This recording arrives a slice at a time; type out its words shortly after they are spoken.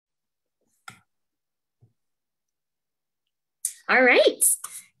All right.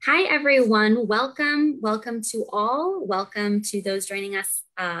 Hi, everyone. Welcome. Welcome to all. Welcome to those joining us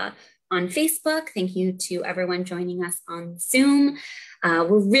on Facebook. Thank you to everyone joining us on Zoom.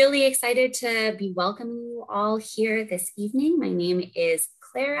 We're really excited to be welcoming you all here this evening. My name is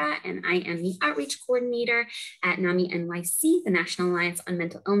Clara, and I am the Outreach Coordinator at NAMI-NYC, the National Alliance on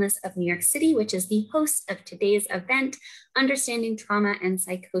Mental Illness of New York City, which is the host of today's event, Understanding Trauma and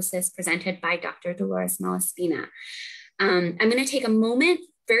Psychosis, presented by Dr. Dolores Malaspina. I'm going to take a moment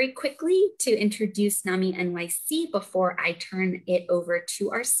very quickly to introduce NAMI-NYC before I turn it over to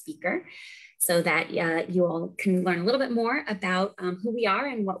our speaker so that you all can learn a little bit more about who we are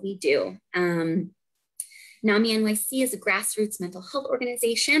and what we do. NAMI-NYC is a grassroots mental health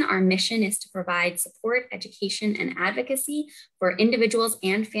organization. Our mission is to provide support, education, and advocacy for individuals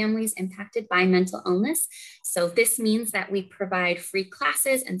and families impacted by mental illness. So this means that we provide free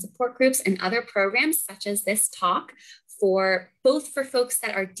classes and support groups and other programs such as this talk for folks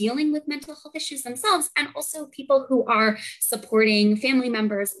that are dealing with mental health issues themselves and also people who are supporting family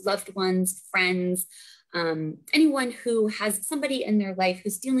members, loved ones, friends, anyone who has somebody in their life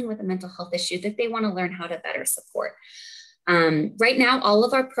who's dealing with a mental health issue that they want to learn how to better support. Right now, all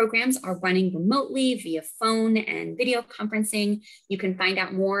of our programs are running remotely via phone and video conferencing. You can find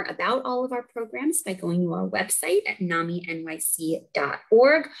out more about all of our programs by going to our website at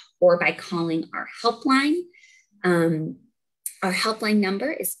naminyc.org or by calling our helpline. Our helpline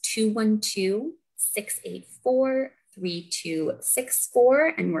number is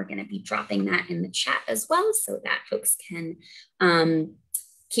 212-684-3264, and we're going to be dropping that in the chat as well so that folks can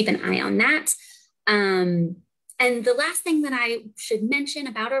keep an eye on that. And the last thing that I should mention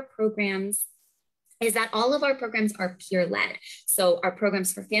about our programs is that all of our programs are peer-led. So our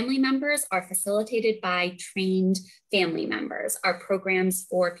programs for family members are facilitated by trained family members. Our programs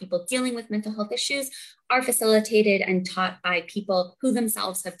for people dealing with mental health issues are facilitated and taught by people who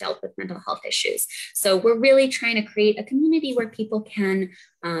themselves have dealt with mental health issues. So we're really trying to create a community where people can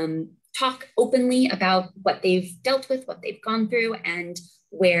talk openly about what they've dealt with, what they've gone through, and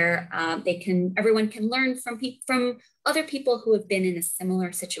where everyone can learn from other people who have been in a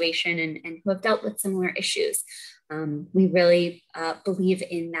similar situation and who have dealt with similar issues. We really believe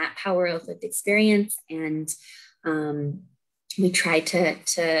in that power of lived experience, and we try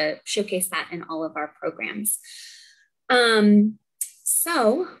to showcase that in all of our programs.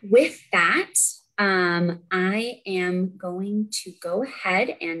 So with that, I am going to go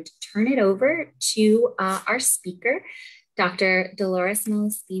ahead and turn it over to our speaker. Dr. Dolores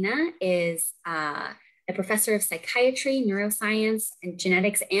Malaspina is a professor of psychiatry, neuroscience, and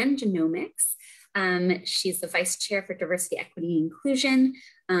genetics and genomics. She's the vice chair for diversity, equity, and inclusion,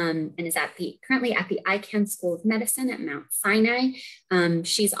 and is currently at the Icahn School of Medicine at Mount Sinai.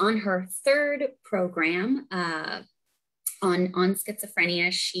 She's on her third program on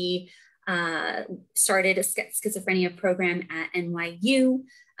schizophrenia. She started a schizophrenia program at NYU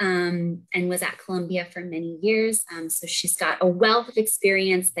and was at Columbia for many years. So she's got a wealth of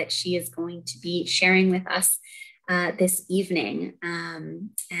experience that she is going to be sharing with us this evening. And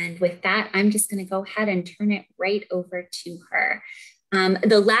with that, I'm just going to go ahead and turn it right over to her.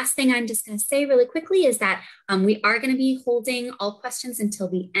 The last thing I'm just going to say really quickly is that we are going to be holding all questions until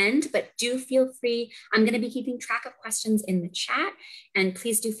the end, but do feel free. I'm going to be keeping track of questions in the chat, and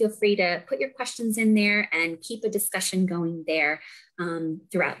please do feel free to put your questions in there and keep a discussion going there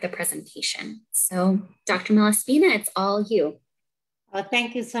throughout the presentation. So Dr. Malaspina, it's all you. Well,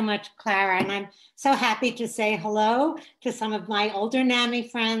 thank you so much, Clara. And I'm so happy to say hello to some of my older NAMI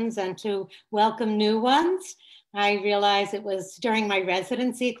friends and to welcome new ones. I realized it was during my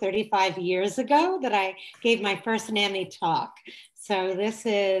residency 35 years ago that I gave my first NAMI talk. So this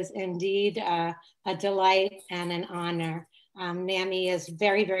is indeed a delight and an honor. NAMI is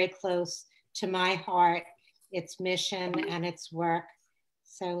very, very close to my heart, its mission and its work.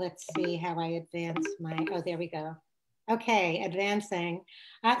 So let's see how I advance oh, there we go. Okay, advancing.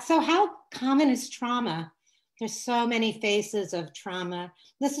 So how common is trauma? There's so many faces of trauma.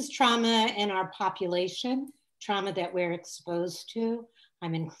 This is trauma in our population, trauma that we're exposed to.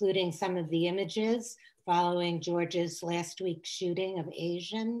 I'm including some of the images following George's last week's shooting of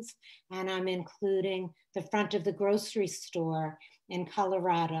Asians, and I'm including the front of the grocery store in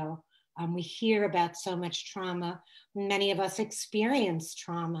Colorado. We hear about so much trauma. Many of us experience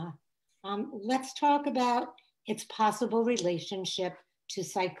trauma. Let's talk about its possible relationship to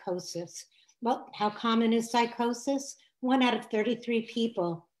psychosis. Well, how common is psychosis? 1 out of 33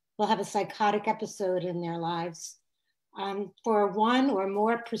 people will have a psychotic episode in their lives. For 1 or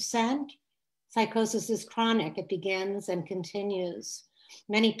more percent, psychosis is chronic. It begins and continues.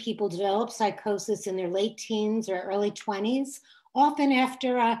 Many people develop psychosis in their late teens or early 20s, often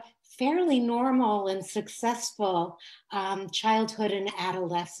after a fairly normal and successful childhood and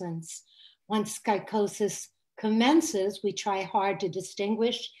adolescence. Once psychosis commences, we try hard to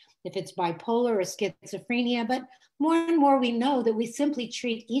distinguish if it's bipolar or schizophrenia, but more and more we know that we simply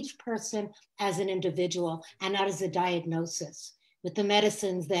treat each person as an individual and not as a diagnosis with the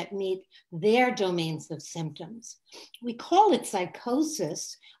medicines that meet their domains of symptoms. We call it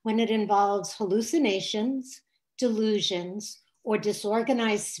psychosis when it involves hallucinations, delusions, or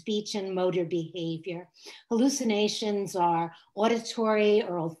disorganized speech and motor behavior. Hallucinations are auditory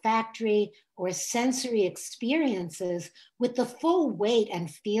or olfactory or sensory experiences with the full weight and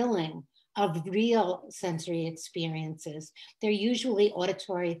feeling of real sensory experiences. They're usually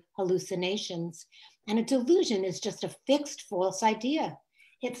auditory hallucinations. And a delusion is just a fixed false idea.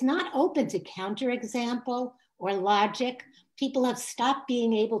 It's not open to counterexample or logic. People have stopped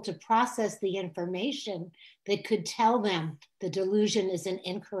being able to process the information that could tell them the delusion is an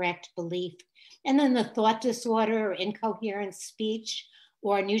incorrect belief. And then the thought disorder or incoherent speech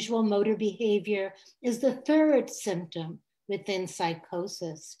or unusual motor behavior is the third symptom within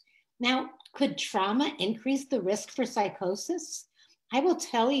psychosis. Now, could trauma increase the risk for psychosis? I will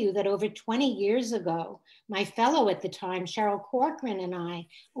tell you that over 20 years ago, my fellow at the time, Cheryl Corcoran, and I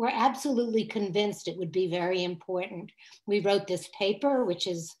were absolutely convinced it would be very important. We wrote this paper, which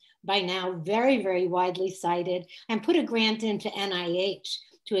is by now very, very widely cited, and put a grant into NIH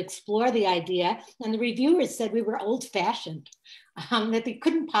to explore the idea. And the reviewers said we were old-fashioned, that they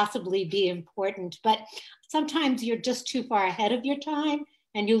couldn't possibly be important. But sometimes you're just too far ahead of your time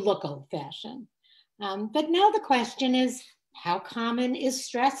and you look old-fashioned. But now the question is, how common is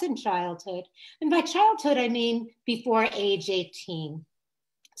stress in childhood? And by childhood, I mean before age 18.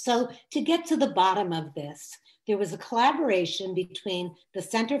 So to get to the bottom of this, there was a collaboration between the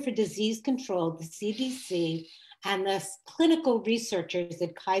Center for Disease Control, the CDC, and the clinical researchers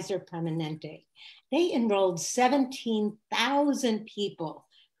at Kaiser Permanente. They enrolled 17,000 people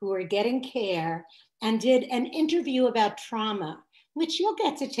who were getting care and did an interview about trauma, which you'll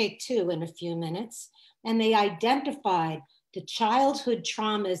get to take too in a few minutes. And they identified the childhood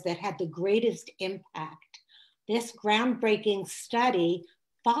traumas that had the greatest impact. This groundbreaking study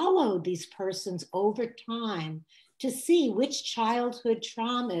followed these persons over time to see which childhood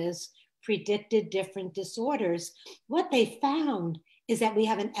traumas predicted different disorders. What they found is that we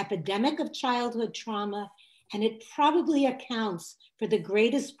have an epidemic of childhood trauma, and it probably accounts for the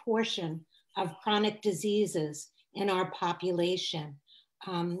greatest portion of chronic diseases in our population,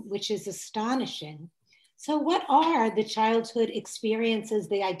 which is astonishing. So what are the childhood experiences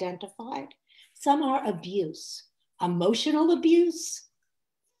they identified? Some are abuse, emotional abuse,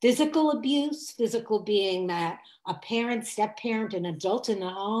 physical being that a parent, step-parent, an adult in the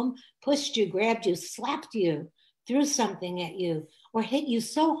home pushed you, grabbed you, slapped you, threw something at you, or hit you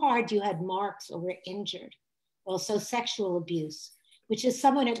so hard you had marks or were injured. Also sexual abuse, which is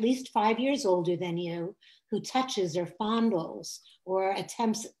someone at least 5 years older than you who touches or fondles or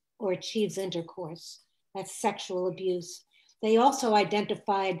attempts or achieves intercourse. That's sexual abuse. They also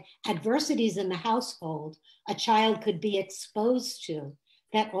identified adversities in the household a child could be exposed to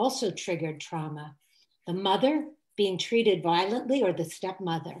that also triggered trauma. The mother being treated violently or the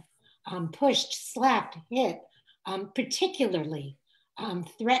stepmother, pushed, slapped, hit, particularly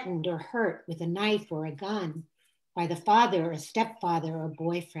threatened or hurt with a knife or a gun by the father or stepfather or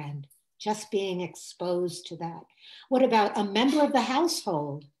boyfriend, just being exposed to that. What about a member of the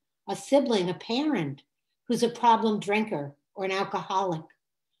household, a sibling, a parent who's a problem drinker or an alcoholic?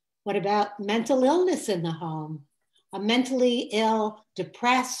 What about mental illness in the home? A mentally ill,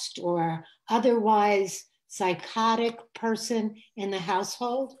 depressed, or otherwise psychotic person in the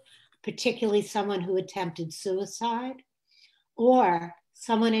household, particularly someone who attempted suicide, or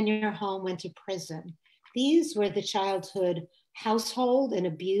someone in your home went to prison. These were the childhood household and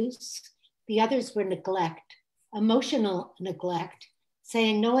abuse. The others were neglect, emotional neglect,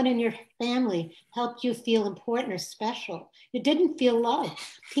 saying no one in your family helped you feel important or special. You didn't feel loved.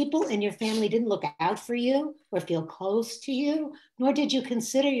 People in your family didn't look out for you or feel close to you, nor did you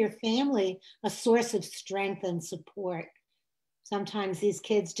consider your family a source of strength and support. Sometimes these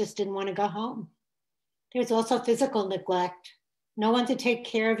kids just didn't want to go home. There's also physical neglect. No one to take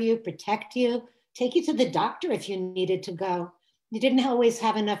care of you, protect you, take you to the doctor if you needed to go. You didn't always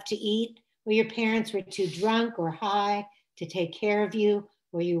have enough to eat, or your parents were too drunk or high to take care of you,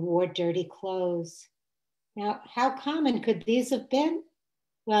 or you wore dirty clothes. Now, how common could these have been?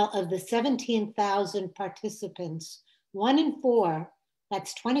 Well, of the 17,000 participants, 1 in 4,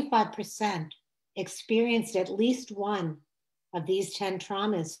 that's 25%, experienced at least one of these 10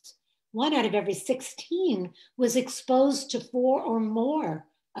 traumas. 1 out of every 16 was exposed to 4 or more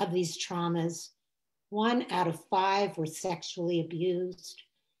of these traumas. 1 out of 5 were sexually abused.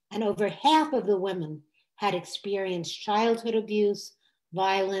 And over half of the women had experienced childhood abuse,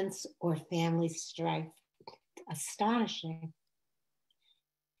 violence, or family strife. Astonishing.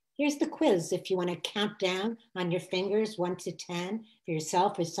 Here's the quiz if you want to count down on your fingers 1 to 10 for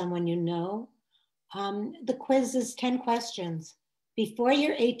yourself or someone you know. The quiz is 10 questions. Before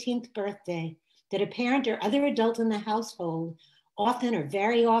your 18th birthday, did a parent or other adult in the household often or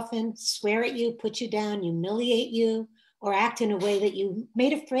very often swear at you, put you down, humiliate you, or act in a way that you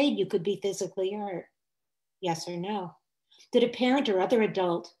made afraid you could be physically hurt? Yes or no? Did a parent or other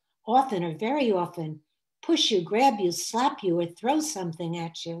adult often or very often push you, grab you, slap you, or throw something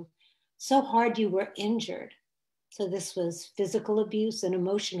at you so hard you were injured? So this was physical abuse and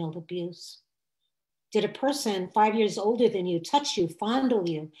emotional abuse. Did a person 5 years older than you touch you, fondle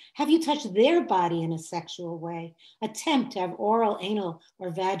you? Have you touched their body in a sexual way? Attempt to have oral, anal, or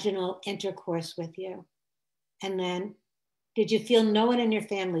vaginal intercourse with you? And then, did you feel no one in your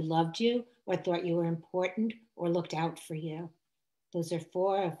family loved you or thought you were important or looked out for you? Those are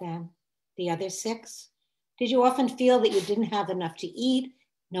 4 of them. The other 6? Did you often feel that you didn't have enough to eat,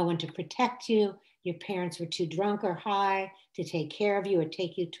 no one to protect you, your parents were too drunk or high to take care of you or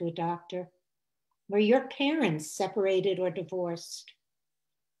take you to a doctor? Were your parents separated or divorced?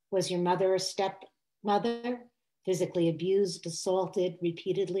 Was your mother or stepmother physically abused, assaulted,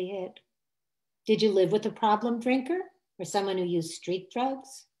 repeatedly hit? Did you live with a problem drinker or someone who used street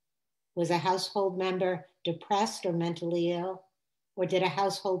drugs? Was a household member depressed or mentally ill? Or did a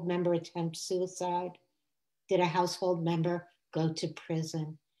household member attempt suicide? Did a household member go to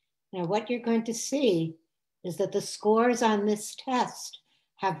prison? Now, what you're going to see is that the scores on this test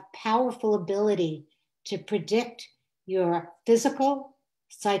have powerful ability to predict your physical,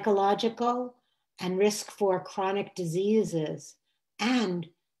 psychological, and risk for chronic diseases. And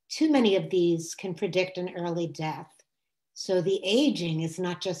too many of these can predict an early death. So the aging is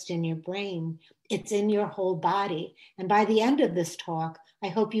not just in your brain, it's in your whole body. And by the end of this talk, I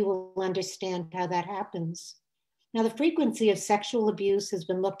hope you will understand how that happens. Now, the frequency of sexual abuse has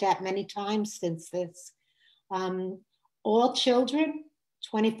been looked at many times since this. All children,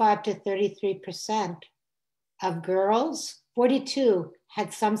 25 to 33% of girls, 42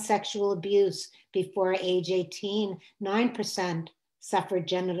 had some sexual abuse before age 18, 9% suffered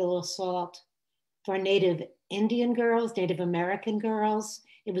genital assault. For Native Indian girls, Native American girls,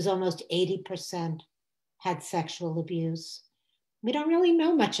 it was almost 80% had sexual abuse. We don't really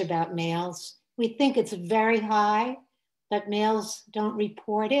know much about males. We think it's very high, but males don't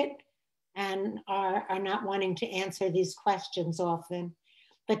report it and are not wanting to answer these questions often.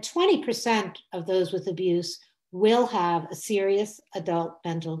 But 20% of those with abuse will have a serious adult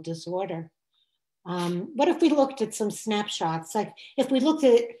mental disorder. What if we looked at some snapshots? Like if we looked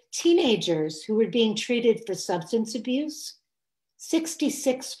at teenagers who were being treated for substance abuse,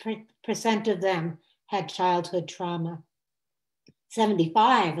 66% of them had childhood trauma.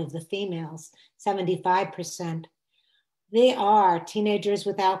 75 of the females, 75%. They are teenagers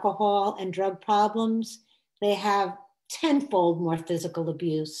with alcohol and drug problems. They have tenfold more physical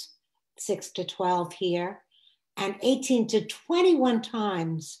abuse, 6 to 12 here, and 18 to 21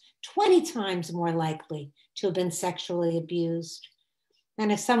 times, 20 times more likely to have been sexually abused.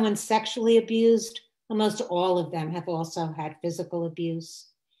 And if someone's sexually abused, almost all of them have also had physical abuse.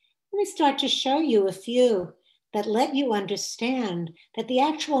 Let me start to show you a few that let you understand that the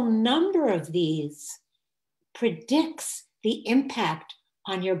actual number of these predicts the impact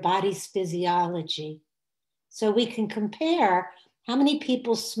on your body's physiology. So we can compare how many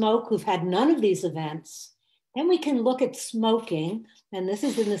people smoke who've had none of these events. Then we can look at smoking, and this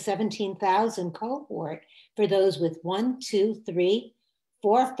is in the 17,000 cohort for those with 1, 2, 3,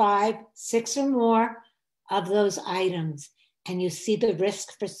 4, 5, 6 or more of those items. And you see the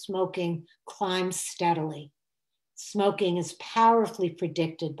risk for smoking climb steadily. Smoking is powerfully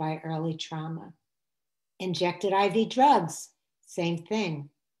predicted by early trauma. Injected IV drugs, same thing.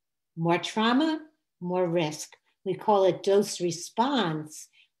 More trauma, more risk. We call it dose response,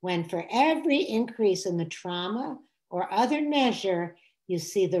 when for every increase in the trauma or other measure, you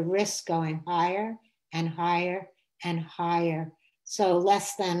see the risk going higher and higher and higher. So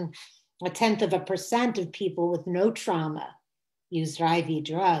less than 0.1% of people with no trauma used IV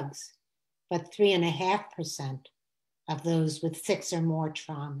drugs, but 3.5% of those with 6 or more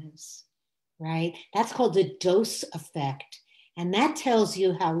traumas, right? That's called the dose effect. And that tells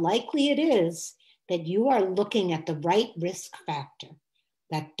you how likely it is that you are looking at the right risk factor.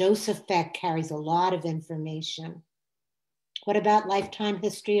 That dose effect carries a lot of information. What about lifetime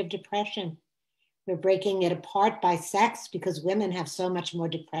history of depression? We're breaking it apart by sex because women have so much more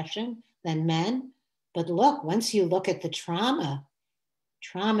depression than men. But look, once you look at the trauma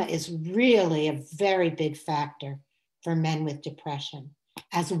is really a very big factor for men with depression,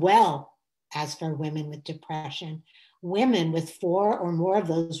 as well as for women with depression. Women with 4 or more of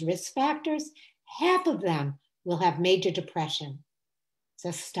those risk factors, half of them will have major depression. It's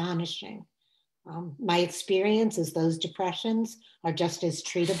astonishing. My experience is those depressions are just as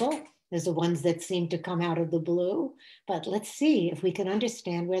treatable as the ones that seem to come out of the blue. But let's see if we can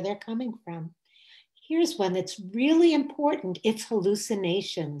understand where they're coming from. Here's one that's really important. It's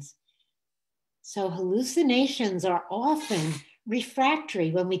hallucinations. So hallucinations are often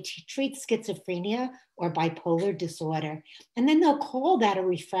refractory when we treat schizophrenia or bipolar disorder. And then they'll call that a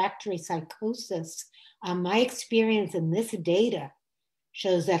refractory psychosis. My experience in this data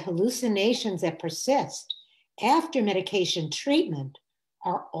shows that hallucinations that persist after medication treatment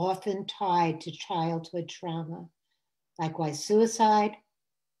are often tied to childhood trauma. Likewise, suicide,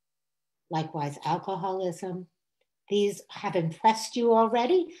 likewise, alcoholism. These have impressed you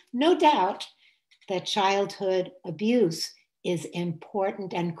already. No doubt that childhood abuse is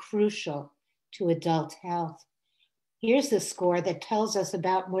important and crucial to adult health. Here's the score that tells us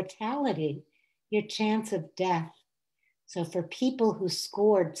about mortality, your chance of death. So for people who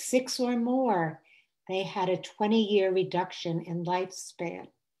scored 6 or more, they had a 20-year reduction in lifespan.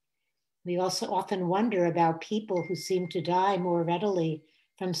 We also often wonder about people who seem to die more readily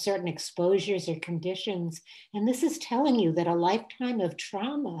from certain exposures or conditions. And this is telling you that a lifetime of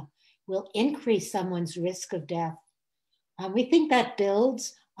trauma will increase someone's risk of death. We think that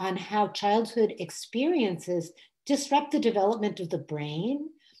builds on how childhood experiences disrupt the development of the brain.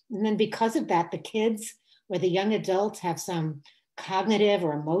 And then because of that, the kids or the young adults have some cognitive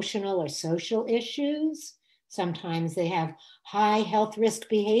or emotional or social issues. Sometimes they have high health risk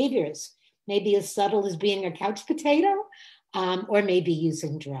behaviors, maybe as subtle as being a couch potato, or maybe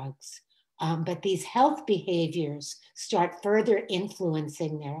using drugs. But these health behaviors start further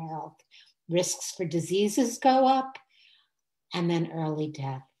influencing their health. Risks for diseases go up, and then early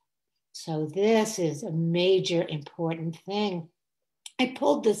death. So this is a major important thing. I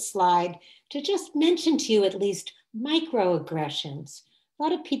pulled this slide to just mention to you at least microaggressions. A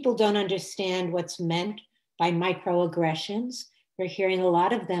lot of people don't understand what's meant by microaggressions. We're hearing a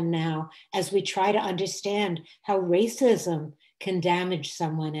lot of them now as we try to understand how racism can damage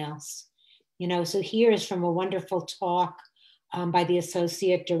someone else. So here is from a wonderful talk by the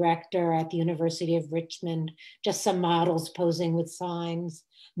associate director at the University of Richmond, just some models posing with signs.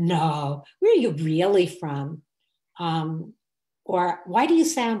 No, where are you really from? Or why do you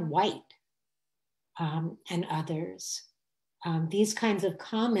sound white? And others. These kinds of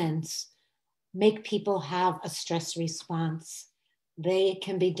comments make people have a stress response. They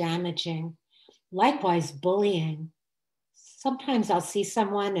can be damaging. Likewise, bullying. Sometimes I'll see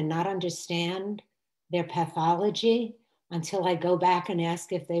someone and not understand their pathology until I go back and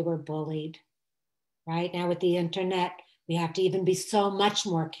ask if they were bullied. Right now with the internet, we have to even be so much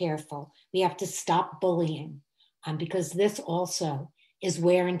more careful. We have to stop bullying because this also is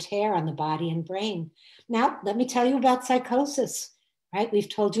wear and tear on the body and brain. Now, let me tell you about psychosis, right? We've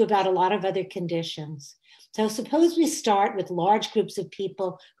told you about a lot of other conditions. So suppose we start with large groups of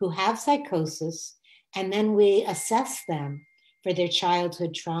people who have psychosis, and then we assess them for their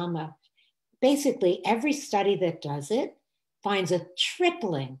childhood trauma. Basically, every study that does it finds a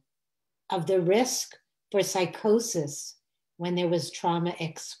tripling of the risk for psychosis when there was trauma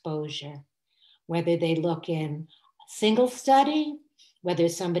exposure, whether they look in a single study, whether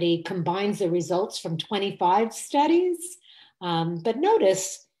somebody combines the results from 25 studies. But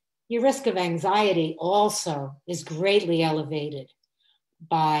notice your risk of anxiety also is greatly elevated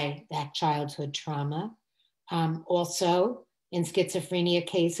by that childhood trauma. Also, in schizophrenia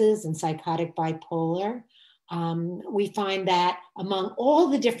cases and psychotic bipolar, we find that among all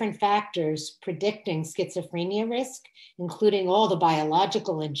the different factors predicting schizophrenia risk, including all the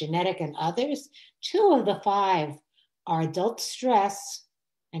biological and genetic and others, 2 of the 5 are adult stress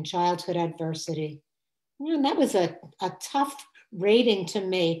and childhood adversity. And that was a tough rating to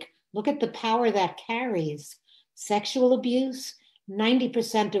make. Look at the power that carries. Sexual abuse,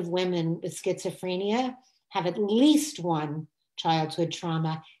 90% of women with schizophrenia have at least 1 childhood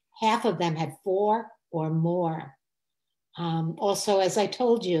trauma. Half of them had 4 or more. Also, as I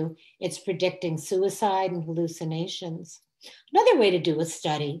told you, it's predicting suicide and hallucinations. Another way to do a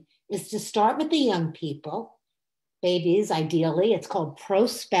study is to start with the young people, babies, ideally. It's called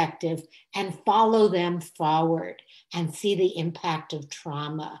prospective, and follow them forward and see the impact of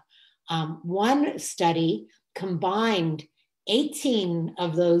trauma. One study combined 18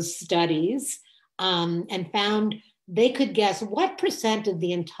 of those studies and found they could guess what percent of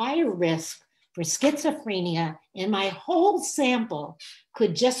the entire risk for schizophrenia in my whole sample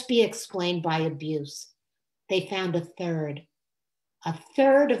could just be explained by abuse. They found a third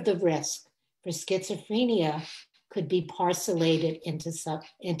of the risk for schizophrenia could be parcellated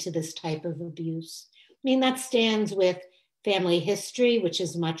into this type of abuse. I mean, that stands with family history, which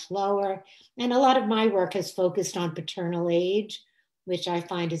is much lower. And a lot of my work has focused on paternal age, which I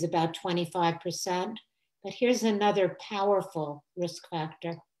find is about 25%. But here's another powerful risk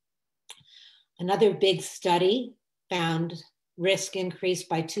factor. Another big study found risk increased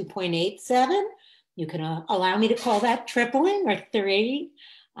by 2.87. You can allow me to call that tripling or 3.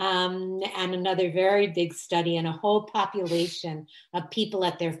 And another very big study in a whole population of people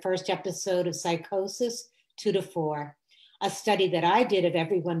at their first episode of psychosis, 2 to 4. A study that I did of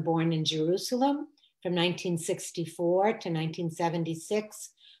everyone born in Jerusalem from 1964 to 1976,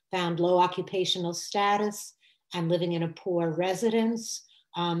 found low occupational status and living in a poor residence,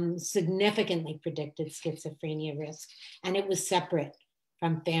 significantly predicted schizophrenia risk. And it was separate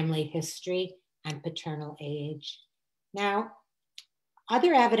from family history and paternal age. Now,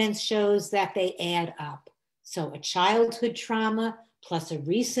 other evidence shows that they add up. So a childhood trauma plus a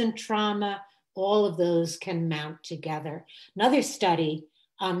recent trauma, all of those can mount together. Another study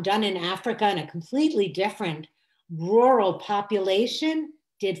done in Africa in a completely different rural population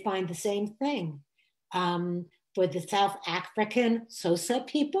did find the same thing. For the South African Xhosa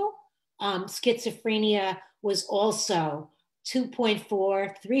people, schizophrenia was also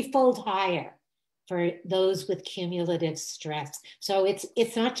 2.4, threefold higher for those with cumulative stress. So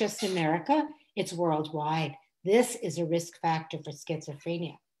it's not just America, it's worldwide. This is a risk factor for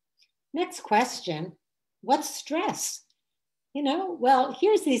schizophrenia. Next question, what's stress? You know, well,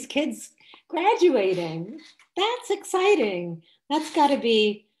 here's these kids graduating. That's exciting. That's got to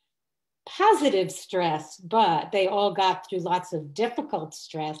be positive stress, but they all got through lots of difficult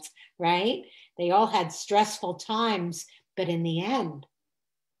stress, right? They all had stressful times, but in the end,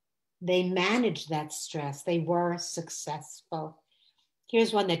 they managed that stress. They were successful.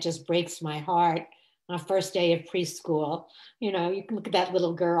 Here's one that just breaks my heart. On first day of preschool, you know, you can look at that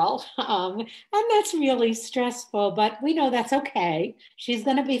little girl, and that's really stressful, but we know that's okay. She's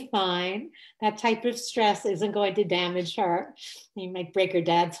going to be fine. That type of stress isn't going to damage her. You might break her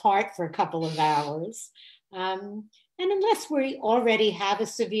dad's heart for a couple of hours. And unless we already have a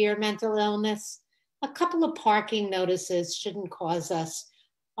severe mental illness, a couple of parking notices shouldn't cause us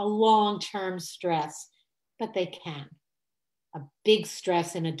a long-term stress, but they can. A big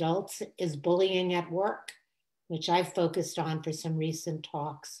stress in adults is bullying at work, which I've focused on for some recent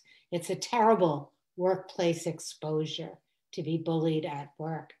talks. It's a terrible workplace exposure to be bullied at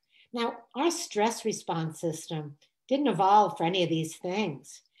work. Now, our stress response system didn't evolve for any of these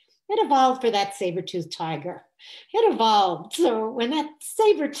things. It evolved for that saber-toothed tiger. It evolved. So when that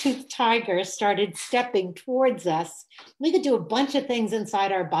saber-toothed tiger started stepping towards us, we could do a bunch of things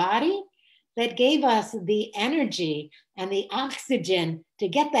inside our body that gave us the energy and the oxygen to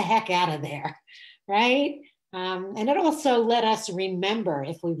get the heck out of there, right? And it also let us remember,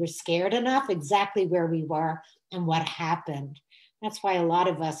 if we were scared enough, exactly where we were and what happened. That's why a lot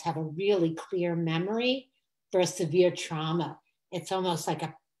of us have a really clear memory for a severe trauma. It's almost like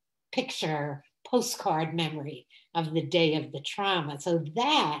a picture, postcard memory of the day of the trauma. So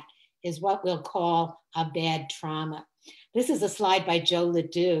that is what we'll call a bad trauma. This is a slide by Joe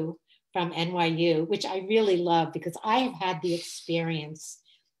Ledoux from NYU, which I really love because I have had the experience.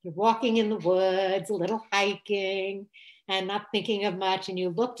 You're walking in the woods, a little hiking, and not thinking of much, and you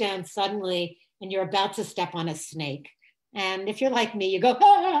look down suddenly and you're about to step on a snake. And if you're like me, you go,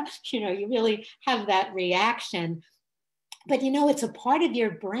 ah, you know, you really have that reaction. But you know, it's a part of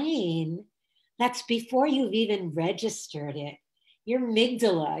your brain that's before you've even registered it. Your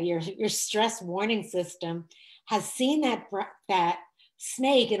amygdala, your stress warning system has seen that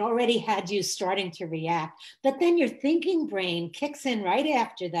snake and already had you starting to react. But then your thinking brain kicks in right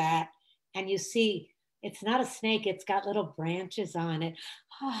after that, and you see it's not a snake, it's got little branches on it.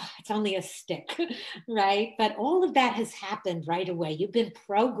 Oh, it's only a stick, right? But all of that has happened right away. You've been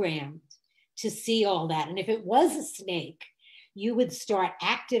programmed to see all that. And if it was a snake, you would start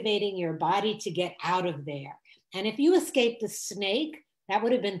activating your body to get out of there. And if you escaped the snake, that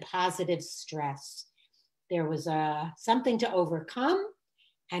would have been positive stress. There was something to overcome,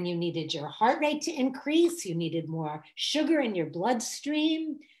 and you needed your heart rate to increase. You needed more sugar in your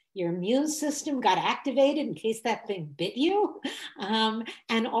bloodstream. Your immune system got activated in case that thing bit you.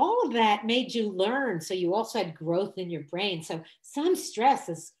 And all of that made you learn. So you also had growth in your brain. So some stress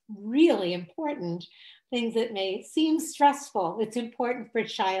is really important things that may seem stressful, it's important for a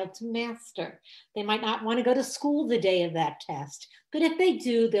child to master. They might not want to go to school the day of that test, but if they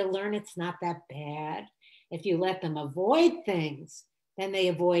do, they'll learn it's not that bad. If you let them avoid things, then they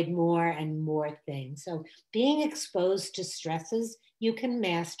avoid more and more things. So being exposed to stresses you can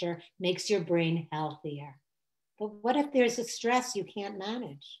master makes your brain healthier. But what if there's a stress you can't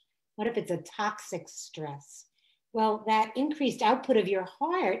manage? What if it's a toxic stress? Well, that increased output of your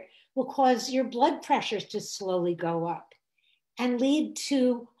heart will cause your blood pressures to slowly go up and lead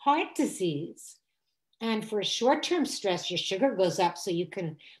to heart disease. And for short-term stress, your sugar goes up so you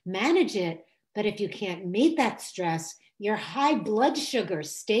can manage it. But if you can't meet that stress, your high blood sugar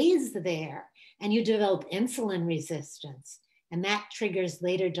stays there and you develop insulin resistance. And that triggers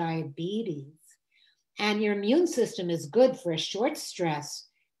later diabetes. And your immune system is good for a short stress,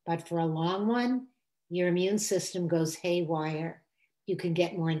 but for a long one, your immune system goes haywire. You can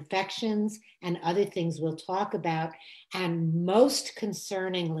get more infections and other things we'll talk about. And most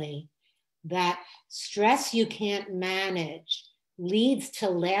concerningly, that stress you can't manage leads to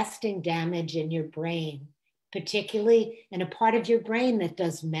lasting damage in your brain, particularly in a part of your brain that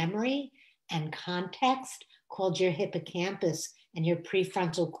does memory and context called your hippocampus and your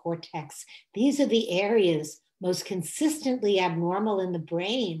prefrontal cortex. These are the areas most consistently abnormal in the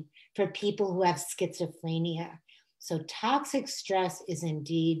brain for people who have schizophrenia. So toxic stress is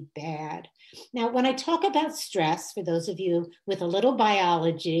indeed bad. Now, when I talk about stress, for those of you with a little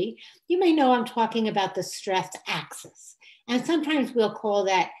biology, you may know I'm talking about the stress axis. And sometimes we'll call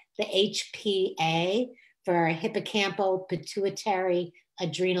that the HPA for hippocampal pituitary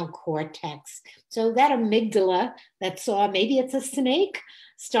adrenal cortex. So that amygdala that saw maybe it's a snake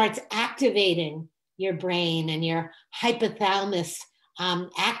starts activating your brain, and your hypothalamus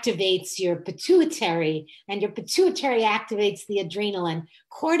activates your pituitary, and your pituitary activates the adrenal, and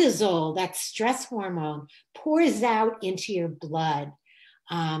cortisol, that stress hormone, pours out into your blood.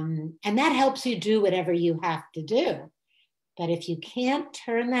 And that helps you do whatever you have to do. But if you can't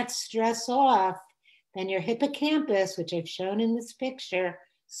turn that stress off, then your hippocampus, which I've shown in this picture,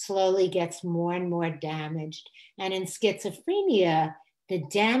 slowly gets more and more damaged. And in schizophrenia, the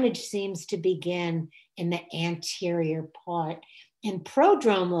damage seems to begin in the anterior part. In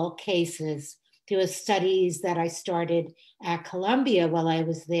prodromal cases, through studies that I started at Columbia while I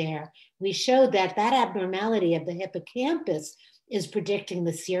was there, we showed that that abnormality of the hippocampus is predicting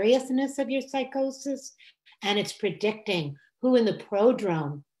the seriousness of your psychosis, and it's predicting who in the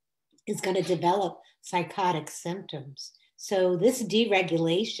prodrome is going to develop psychotic symptoms. So this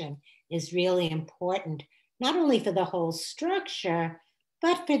deregulation is really important, not only for the whole structure,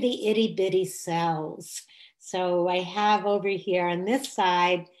 but for the itty bitty cells. So I have over here on this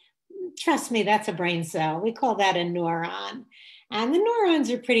side, trust me, that's a brain cell. We call that a neuron. And the neurons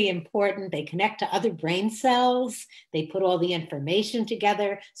are pretty important. They connect to other brain cells. They put all the information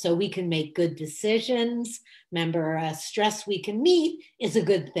together so we can make good decisions. Remember, stress we can meet is a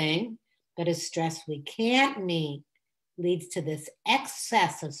good thing, but a stress we can't meet leads to this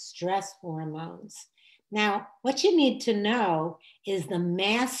excess of stress hormones. Now, what you need to know is the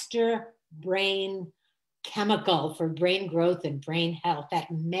master brain chemical for brain growth and brain health,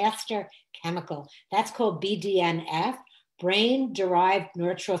 that master chemical. That's called BDNF, brain-derived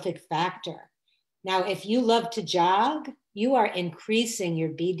neurotrophic factor. Now, if you love to jog, you are increasing your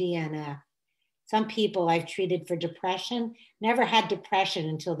BDNF. Some people I've treated for depression never had depression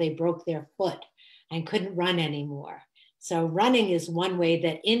until they broke their foot and couldn't run anymore. So running is one way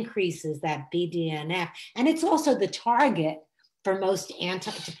that increases that BDNF. And it's also the target for most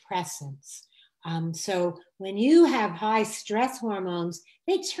antidepressants. So when you have high stress hormones,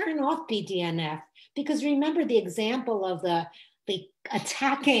 they turn off BDNF, because remember the example of the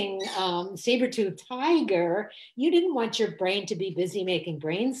attacking saber-toothed tiger. You didn't want your brain to be busy making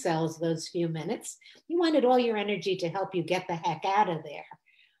brain cells those few minutes. You wanted all your energy to help you get the heck out of there.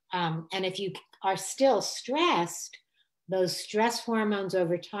 And if you are still stressed, those stress hormones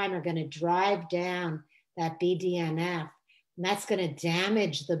over time are going to drive down that BDNF, and that's going to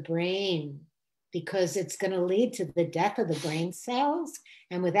damage the brain, because it's going to lead to the death of the brain cells.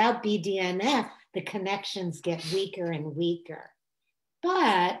 And without BDNF, the connections get weaker and weaker.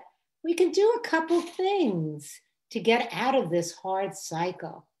 But we can do a couple things to get out of this hard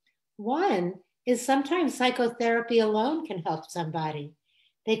cycle. One is sometimes psychotherapy alone can help somebody.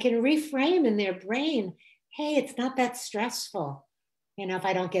 They can reframe in their brain, hey, it's not that stressful. You know, if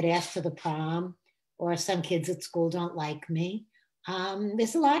I don't get asked to the prom, or some kids at school don't like me.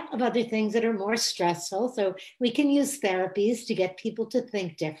 There's a lot of other things that are more stressful. So we can use therapies to get people to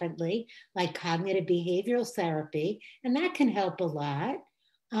think differently, like cognitive behavioral therapy, and that can help a lot.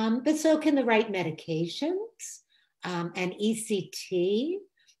 but so can the right medications and ECT.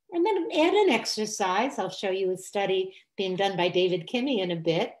 And then add an exercise. I'll show you a study being done by David Kimmey in a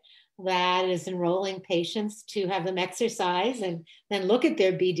bit that is enrolling patients to have them exercise and then look at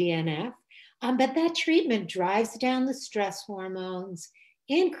their BDNF. But that treatment drives down the stress hormones,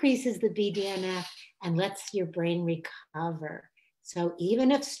 increases the BDNF, and lets your brain recover. So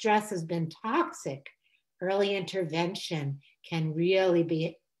even if stress has been toxic, early intervention can really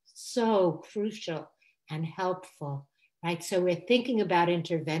be so crucial and helpful, right? So we're thinking about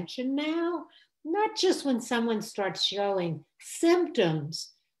intervention now, not just when someone starts showing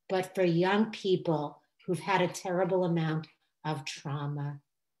symptoms, but for young people who've had a terrible amount of trauma.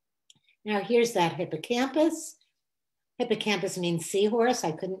 Now here's that hippocampus. Hippocampus means seahorse.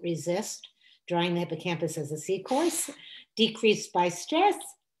 I couldn't resist drawing the hippocampus as a seahorse. Decreased by stress,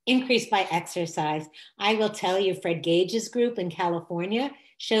 increased by exercise. I will tell you, Fred Gage's group in California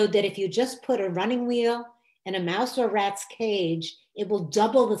showed that if you just put a running wheel in a mouse or rat's cage, it will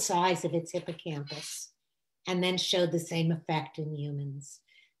double the size of its hippocampus, and then showed the same effect in humans.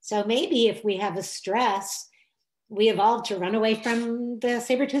 So maybe if we have a stress, we evolved to run away from the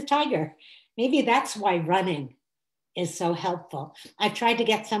saber-toothed tiger. Maybe that's why running is so helpful. I've tried to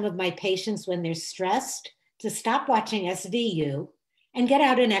get some of my patients when they're stressed to stop watching SVU and get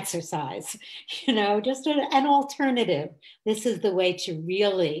out and exercise, just an alternative. This is the way to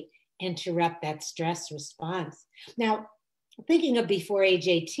really interrupt that stress response. Now, thinking of before age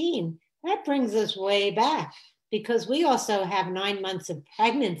 18, that brings us way back because we also have 9 months of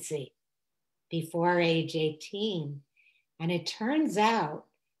pregnancy before age 18. And it turns out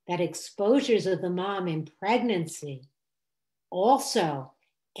that exposures of the mom in pregnancy also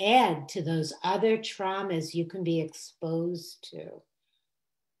add to those other traumas you can be exposed to.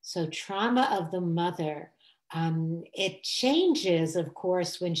 So trauma of the mother, it changes, of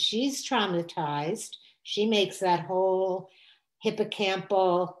course, when she's traumatized. She makes that whole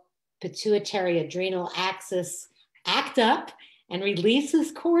hippocampal, pituitary, adrenal axis act up and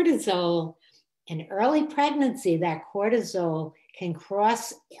releases cortisol. In early pregnancy, that cortisol can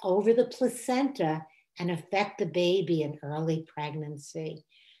cross over the placenta and affect the baby in early pregnancy.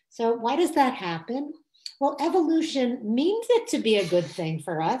 So why does that happen? Well, evolution means it to be a good thing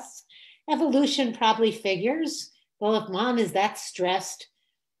for us. Evolution probably figures, well, if mom is that stressed,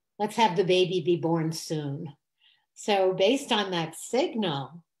 let's have the baby be born soon. So based on that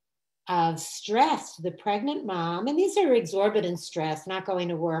signal of stress, the pregnant mom, and these are exorbitant stress, not going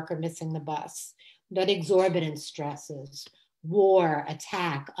to work or missing the bus, but exorbitant stresses, war,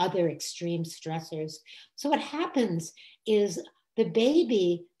 attack, other extreme stressors. So what happens is the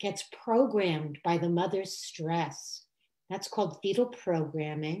baby gets programmed by the mother's stress. That's called fetal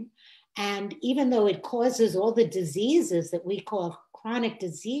programming. And even though it causes all the diseases that we call chronic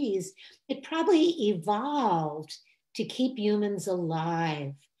disease, it probably evolved to keep humans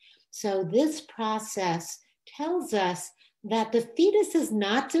alive. So this process tells us that the fetus is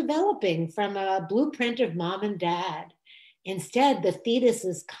not developing from a blueprint of mom and dad. Instead, the fetus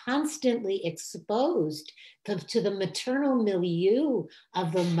is constantly exposed to the maternal milieu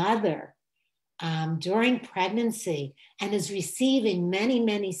of the mother during pregnancy and is receiving many,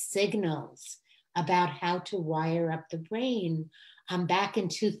 many signals about how to wire up the brain. Back in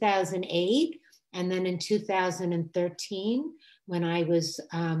 2008 and then in 2013, when I was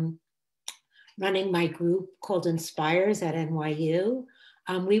running my group called Inspires at NYU,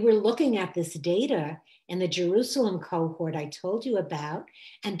 we were looking at this data in the Jerusalem cohort I told you about.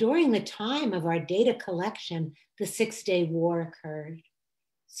 And during the time of our data collection, the 6-day war occurred.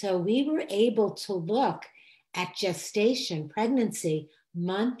 So we were able to look at gestation, pregnancy,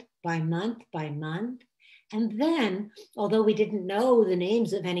 month by month by month. And then, although we didn't know the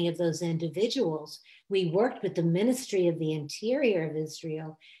names of any of those individuals, we worked with the Ministry of the Interior of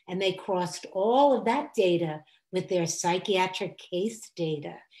Israel, and they crossed all of that data with their psychiatric case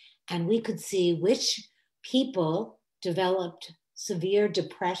data. And we could see which people developed severe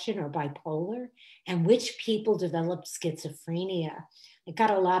depression or bipolar and which people developed schizophrenia. It got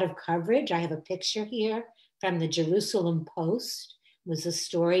a lot of coverage. I have a picture here from the Jerusalem Post. It was a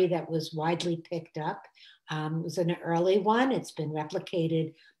story that was widely picked up. It was an early one. It's been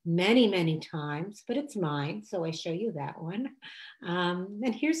replicated many, many times, but it's mine, so I show you that one.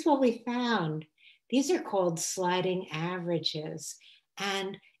 And here's what we found. These are called sliding averages.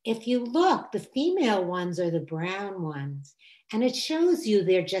 And if you look, the female ones are the brown ones, and it shows you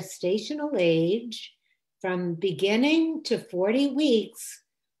their gestational age from beginning to 40 weeks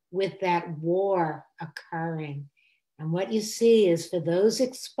with that war occurring. And what you see is for those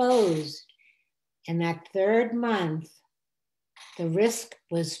exposed in that third month, the risk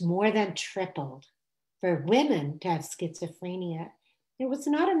was more than tripled for women to have schizophrenia. There was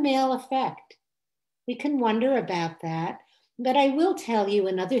not a male effect. We can wonder about that. But I will tell you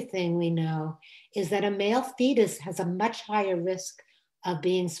another thing we know is that a male fetus has a much higher risk of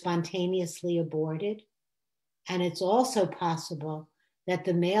being spontaneously aborted. And it's also possible that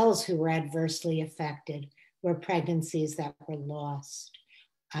the males who were adversely affected were pregnancies that were lost.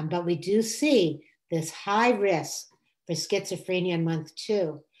 But we do see this high risk for schizophrenia in month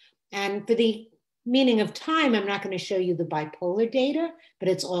 2. And for the meaning of time, I'm not going to show you the bipolar data, but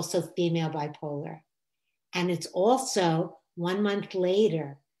it's also female bipolar. And it's also 1 month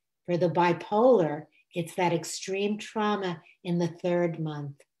later for the bipolar, it's that extreme trauma in the 3rd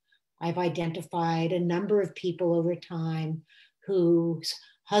month. I've identified a number of people over time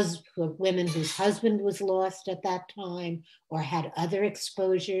women whose husband was lost at that time or had other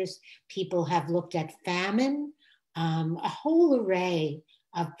exposures. People have looked at famine, a whole array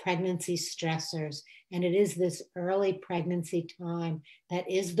of pregnancy stressors. And it is this early pregnancy time that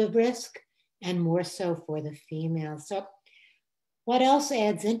is the risk, and more so for the females. So what else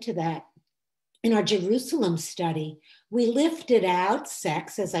adds into that? In our Jerusalem study, we lifted out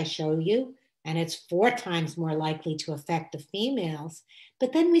sex, as I show you, and it's 4 times more likely to affect the females.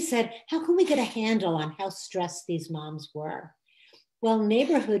 But then we said, how can we get a handle on how stressed these moms were? Well,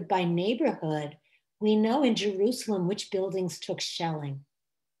 neighborhood by neighborhood, we know in Jerusalem which buildings took shelling.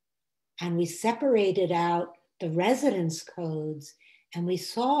 And we separated out the residence codes, and we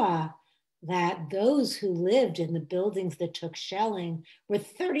saw that those who lived in the buildings that took shelling were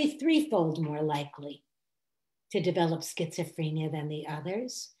 33-fold more likely to develop schizophrenia than the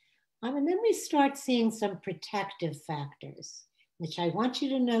others. And then we start seeing some protective factors, which I want you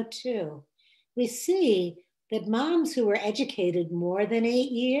to know too. We see that moms who were educated more than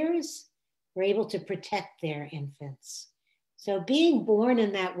 8 years were able to protect their infants. So being born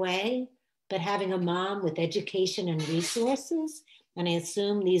in that way, but having a mom with education and resources, and I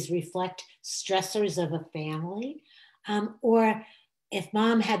assume these reflect stressors of a family, or if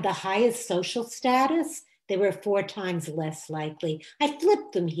mom had the highest social status, they were 4 times less likely. I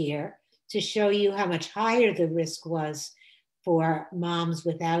flipped them here to show you how much higher the risk was for moms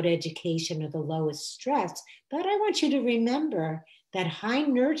without education or the lowest stress. But I want you to remember that high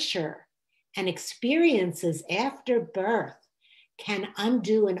nurture and experiences after birth can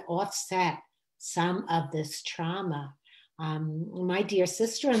undo and offset some of this trauma. My dear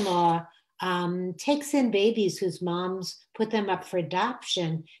sister-in-law takes in babies whose moms put them up for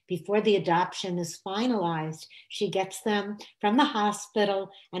adoption before the adoption is finalized. She gets them from the hospital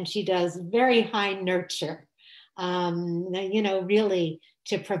and she does very high nurture, really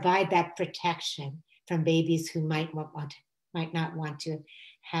to provide that protection from babies who might not want to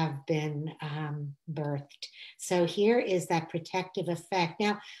have been birthed. So here is that protective effect.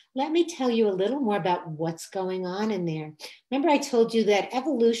 Now, let me tell you a little more about what's going on in there. Remember I told you that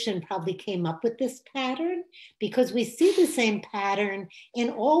evolution probably came up with this pattern because we see the same pattern in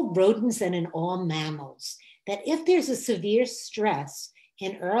all rodents and in all mammals, that if there's a severe stress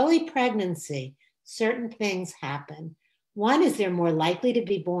in early pregnancy, certain things happen. One is they're more likely to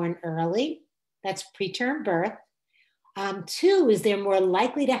be born early. That's preterm birth. 2 is they're more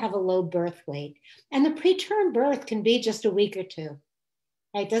likely to have a low birth weight. And the preterm birth can be just a week or 2.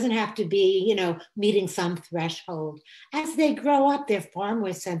 Right? It doesn't have to be, meeting some threshold. As they grow up, they're far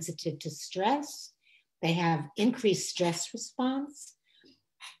more sensitive to stress. They have increased stress response,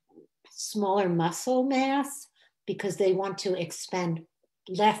 smaller muscle mass, because they want to expend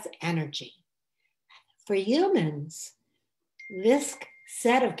less energy. For humans, this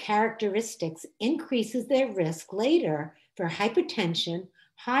set of characteristics increases their risk later for hypertension,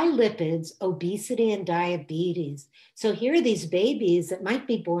 high lipids, obesity, and diabetes. So here are these babies that might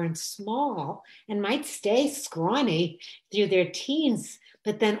be born small and might stay scrawny through their teens,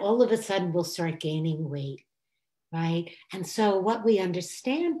 but then all of a sudden will start gaining weight, right? And so what we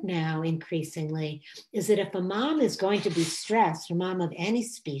understand now increasingly is that if a mom is going to be stressed, a mom of any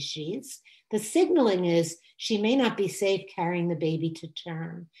species, the signaling is she may not be safe carrying the baby to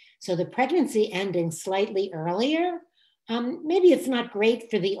term. So the pregnancy ending slightly earlier, maybe it's not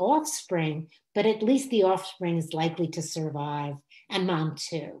great for the offspring, but at least the offspring is likely to survive, and mom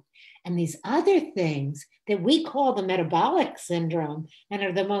too. And these other things that we call the metabolic syndrome and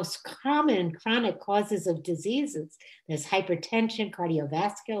are the most common chronic causes of diseases, there's hypertension,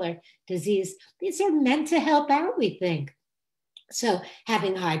 cardiovascular disease, these are meant to help out, we think. So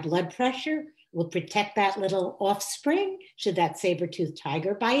having high blood pressure will protect that little offspring should that saber-toothed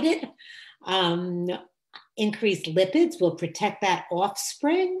tiger bite it. Increased lipids will protect that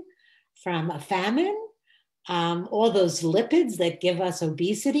offspring from a famine. all those lipids that give us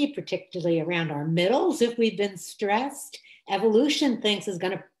obesity, particularly around our middles if we've been stressed. Evolution thinks is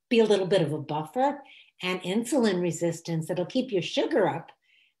going to be a little bit of a buffer, and insulin resistance that'll keep your sugar up,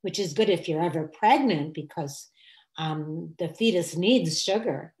 which is good if you're ever pregnant because the fetus needs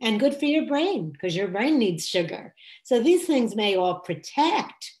sugar, and good for your brain because your brain needs sugar. So these things may all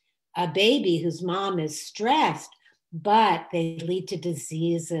protect a baby whose mom is stressed, but they lead to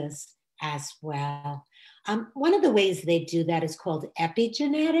diseases as well. One of the ways they do that is called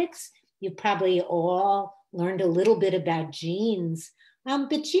epigenetics. You probably all learned a little bit about genes, but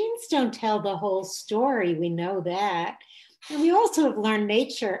genes don't tell the whole story. We know that. And we also have learned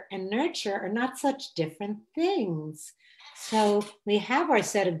nature and nurture are not such different things. So we have our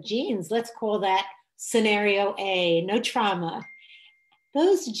set of genes. Let's call that scenario A, no trauma.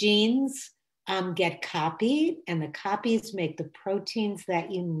 Those genes get copied, and the copies make the proteins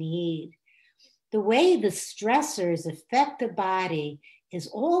that you need. The way the stressors affect the body is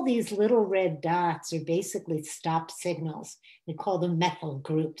all these little red dots are basically stop signals. We call them methyl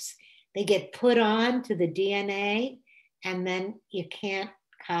groups. They get put on to the DNA, and then you can't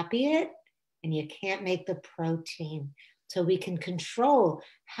copy it, and you can't make the protein. So we can control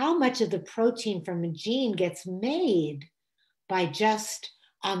how much of the protein from a gene gets made by just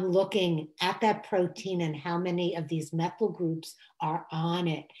looking at that protein and how many of these methyl groups are on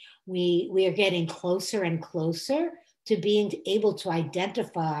it. We are getting closer and closer to being able to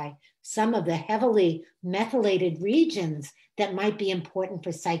identify some of the heavily methylated regions that might be important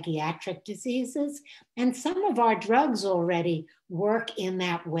for psychiatric diseases. And some of our drugs already work in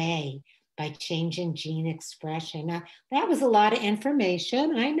that way by changing gene expression. Now, that was a lot of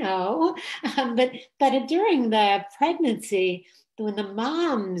information, I know, but during the pregnancy, when the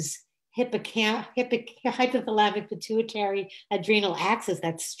mom's hypothalamic pituitary adrenal axis,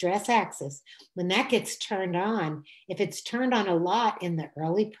 that stress axis, when that gets turned on, if it's turned on a lot in the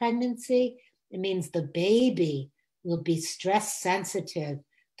early pregnancy, it means the baby will be stress sensitive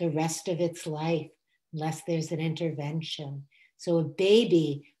the rest of its life unless there's an intervention. So a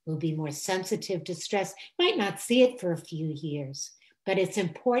baby will be more sensitive to stress, might not see it for a few years, but it's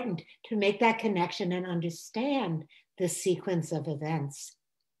important to make that connection and understand the sequence of events.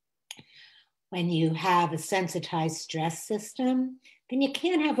 When you have a sensitized stress system, then you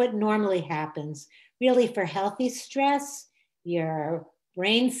can't have what normally happens. Really, for healthy stress, your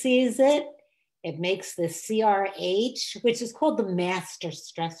brain sees it. It makes the CRH, which is called the master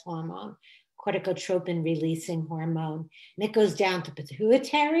stress hormone, corticotropin releasing hormone. And it goes down to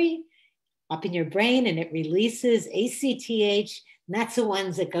pituitary, up in your brain, and it releases ACTH, and that's the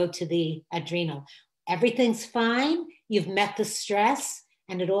ones that go to the adrenal. Everything's fine, you've met the stress,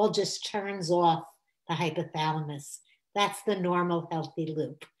 and it all just turns off the hypothalamus. That's the normal healthy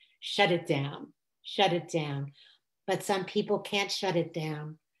loop. Shut it down, shut it down. But some people can't shut it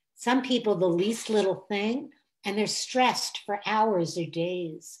down. Some people, the least little thing, and they're stressed for hours or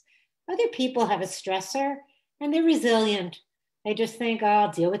days. Other people have a stressor and they're resilient. They just think, oh,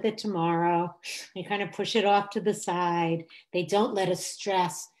 I'll deal with it tomorrow. They kind of push it off to the side. They don't let a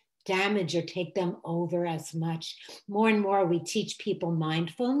stress damage or take them over as much. More and more, we teach people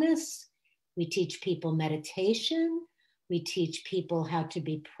mindfulness. We teach people meditation. We teach people how to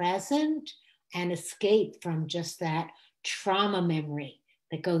be present and escape from just that trauma memory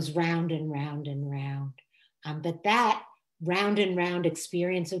that goes round and round and round. But that round and round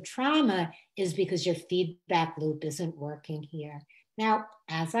experience of trauma is because your feedback loop isn't working here. Now,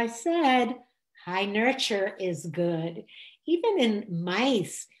 as I said, high nurture is good. Even in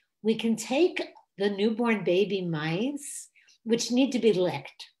mice, we can take the newborn baby mice, which need to be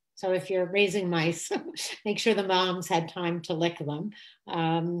licked. So if you're raising mice, make sure the moms had time to lick them.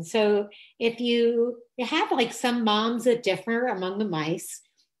 So if you have like some moms that differ among the mice,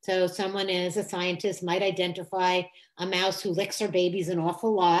 so someone is a scientist might identify a mouse who licks her babies an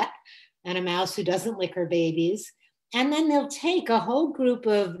awful lot and a mouse who doesn't lick her babies. And then they'll take a whole group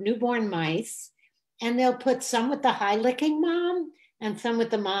of newborn mice and they'll put some with the high licking mom and some with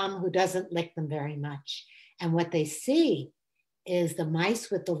the mom who doesn't lick them very much. And what they see is the mice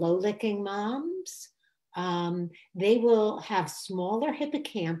with the low licking moms, they will have smaller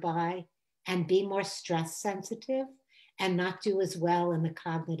hippocampi and be more stress sensitive and not do as well in the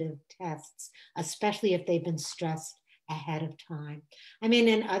cognitive tests, especially if they've been stressed ahead of time. I mean,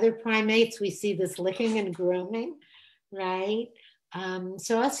 in other primates, we see this licking and grooming, right?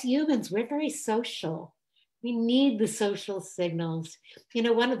 So us humans, we're very social. We need the social signals. You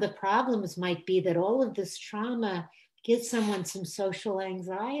know, one of the problems might be that all of this trauma gives someone some social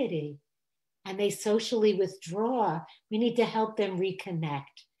anxiety and they socially withdraw. We need to help them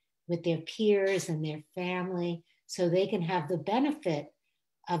reconnect with their peers and their family so they can have the benefit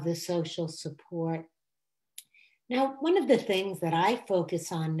of the social support. Now, one of the things that I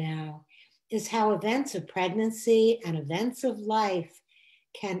focus on now is how events of pregnancy and events of life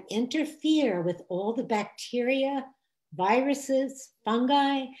can interfere with all the bacteria, viruses,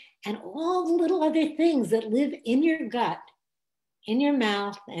 fungi, and all the little other things that live in your gut, in your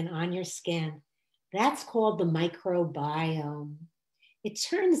mouth, and on your skin. That's called the microbiome. It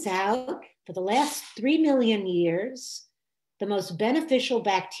turns out for the last 3 million years, the most beneficial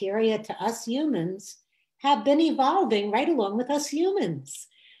bacteria to us humans have been evolving right along with us humans.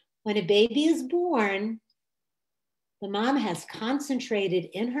 When a baby is born, the mom has concentrated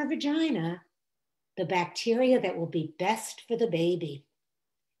in her vagina the bacteria that will be best for the baby.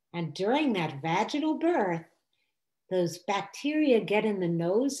 And during that vaginal birth, those bacteria get in the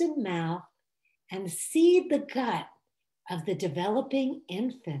nose and mouth and seed the gut of the developing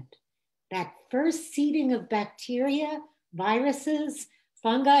infant. That first seeding of bacteria, viruses,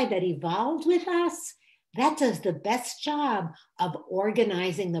 fungi that evolved with us, that does the best job of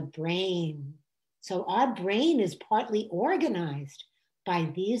organizing the brain. So our brain is partly organized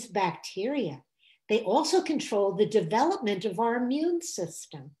by these bacteria. They also control the development of our immune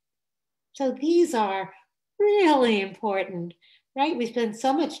system. So these are really important, right? We spend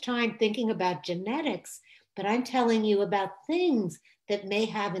so much time thinking about genetics, but I'm telling you about things that may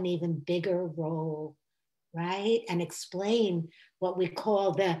have an even bigger role, right? And explain what we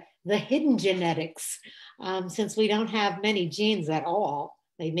call the hidden genetics, since we don't have many genes at all.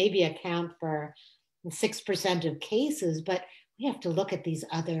 They maybe account for 6% of cases, but we have to look at these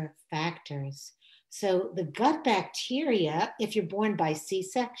other factors. So the gut bacteria, if you're born by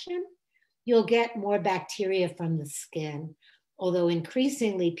C-section, you'll get more bacteria from the skin. Although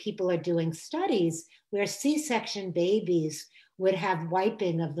increasingly people are doing studies where C-section babies would have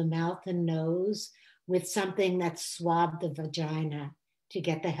wiping of the mouth and nose with something that swabbed the vagina to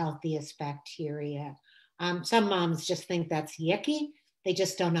get the healthiest bacteria. Some moms just think that's yucky. They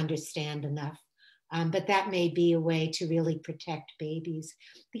just don't understand enough. But that may be a way to really protect babies.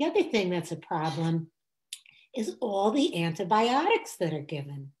 The other thing that's a problem is all the antibiotics that are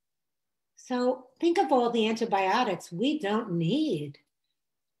given. So think of all the antibiotics we don't need,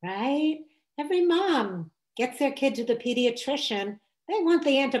 right? Every mom gets their kid to the pediatrician. They want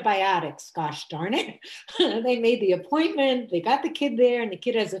the antibiotics, gosh darn it. They made the appointment, they got the kid there, and the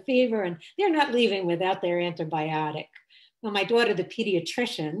kid has a fever, and they're not leaving without their antibiotic. Well, my daughter, the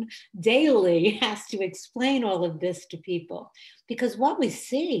pediatrician, daily has to explain all of this to people, because what we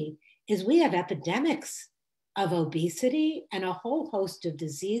see is we have epidemics of obesity and a whole host of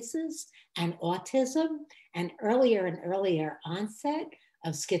diseases and autism and earlier onset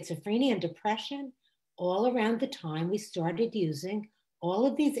of schizophrenia and depression all around the time we started using all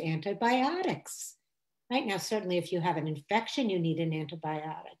of these antibiotics. Right now, certainly if you have an infection, you need an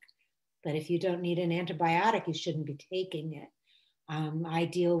antibiotic. But if you don't need an antibiotic, you shouldn't be taking it. I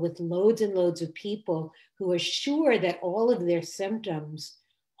deal with loads and loads of people who are sure that all of their symptoms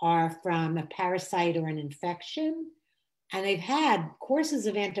are from a parasite or an infection, and they've had courses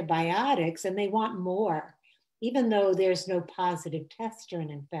of antibiotics and they want more, even though there's no positive test for an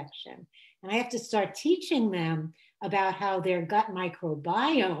infection. And I have to start teaching them about how their gut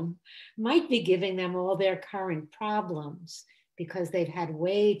microbiome might be giving them all their current problems because they've had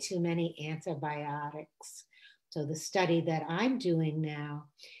way too many antibiotics. So the study that I'm doing now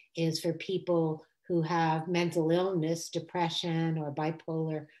is for people who have mental illness, depression, or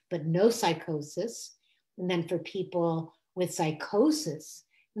bipolar, but no psychosis. And then for people with psychosis.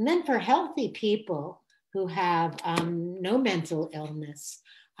 And then for healthy people who have no mental illness.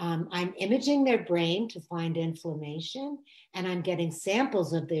 I'm imaging their brain to find inflammation, and I'm getting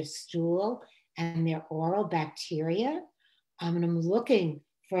samples of their stool and their oral bacteria. And I'm looking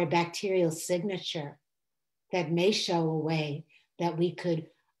for a bacterial signature that may show a way that we could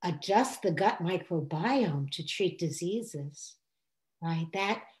adjust the gut microbiome to treat diseases, right?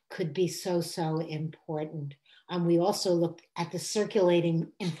 That could be so important. We also look at the circulating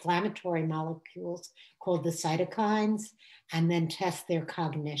inflammatory molecules called the cytokines, and then test their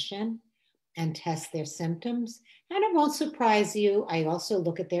cognition and test their symptoms. And it won't surprise you, I also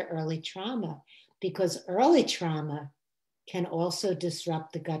look at their early trauma, because early trauma can also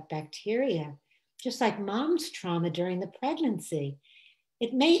disrupt the gut bacteria, just like mom's trauma during the pregnancy.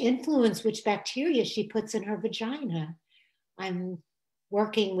 It may influence which bacteria she puts in her vagina. I'm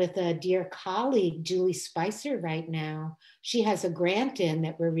working with a dear colleague, Julie Spicer, right now. She has a grant in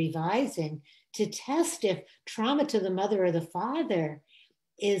that we're revising to test if trauma to the mother or the father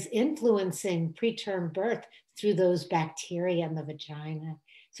is influencing preterm birth through those bacteria in the vagina.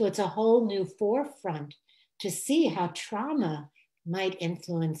 So it's a whole new forefront to see how trauma might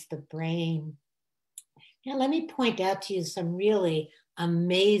influence the brain. Now, let me point out to you some really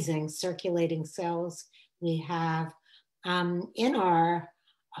amazing circulating cells we have in our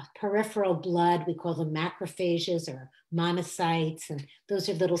peripheral blood. We call them macrophages or monocytes, and those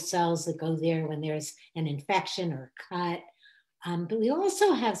are little cells that go there when there's an infection or a cut. But we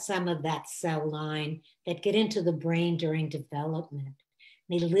also have some of that cell line that get into the brain during development.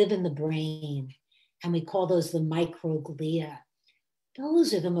 They live in the brain, and we call those the microglia.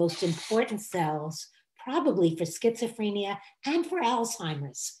 Those are the most important cells, probably for schizophrenia and for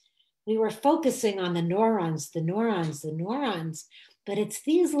Alzheimer's. We were focusing on the neurons, but it's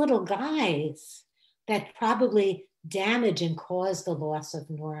these little guys that probably damage and cause the loss of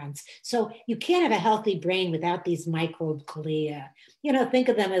neurons. So you can't have a healthy brain without these microglia. You know, think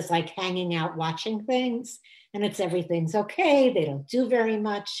of them as like hanging out watching things, and it's everything's okay. They don't do very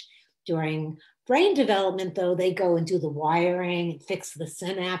much. During brain development, though, they go and do the wiring and fix the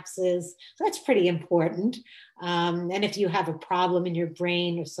synapses. So that's pretty important. And if you have a problem in your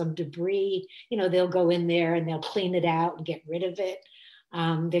brain or some debris, you know, they'll go in there and they'll clean it out and get rid of it.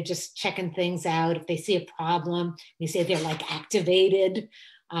 They're just checking things out. If they see a problem, you say they're like activated,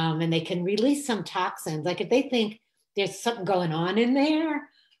 and they can release some toxins. Like if they think there's something going on in there,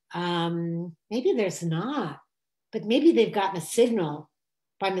 maybe there's not, but maybe they've gotten a signal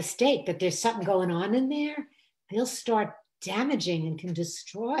by mistake that there's something going on in there. They'll start damaging and can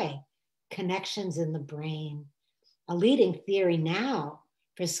destroy connections in the brain. A leading theory now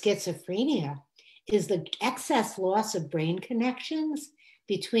for schizophrenia is the excess loss of brain connections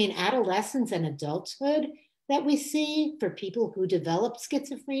between adolescence and adulthood that we see for people who develop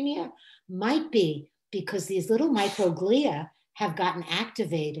schizophrenia might be because these little microglia have gotten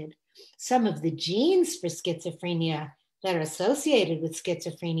activated. Some of the genes for schizophrenia that are associated with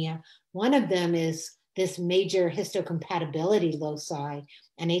schizophrenia, one of them is this major histocompatibility loci,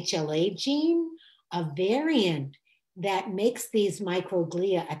 an HLA gene, a variant that makes these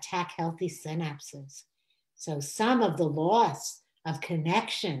microglia attack healthy synapses. So some of the loss of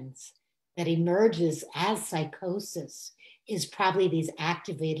connections that emerges as psychosis is probably these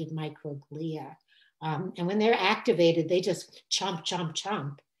activated microglia. And when they're activated, they just chomp, chomp,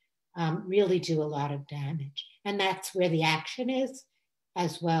 chomp, really do a lot of damage. And that's where the action is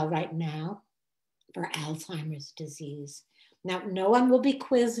as well right now for Alzheimer's disease. Now, no one will be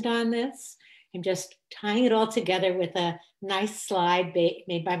quizzed on this. I'm just tying it all together with a nice slide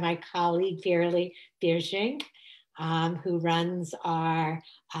made by my colleague, Verily Birging, who runs our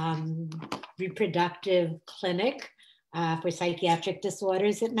reproductive clinic for psychiatric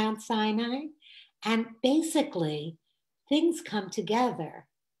disorders at Mount Sinai. And basically, things come together.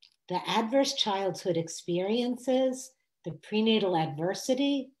 The adverse childhood experiences, the prenatal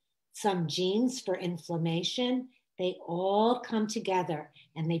adversity, some genes for inflammation, they all come together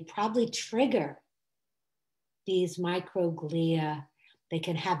and they probably trigger these microglia. They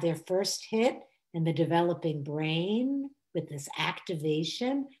can have their first hit in the developing brain with this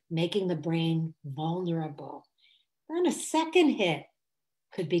activation, making the brain vulnerable. Then a second hit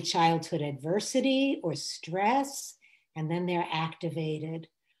could be childhood adversity or stress, and then they're activated.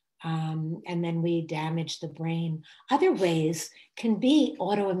 And then we damage the brain. Other ways can be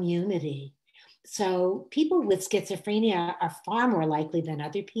autoimmunity. So people with schizophrenia are far more likely than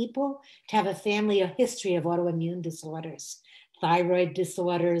other people to have a family or history of autoimmune disorders, thyroid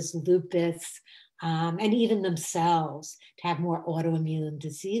disorders, lupus, and even themselves to have more autoimmune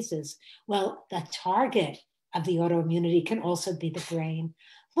diseases. Well, the target of the autoimmunity can also be the brain.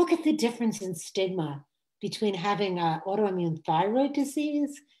 Look at the difference in stigma between having an autoimmune thyroid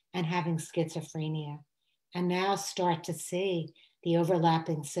disease and having schizophrenia, and now start to see the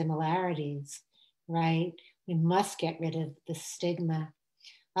overlapping similarities, right? We must get rid of the stigma.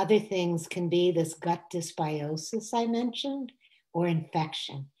 Other things can be this gut dysbiosis I mentioned, or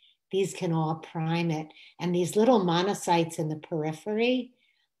infection. These can all prime it. And these little monocytes in the periphery,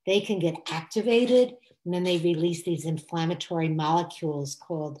 they can get activated, and then they release these inflammatory molecules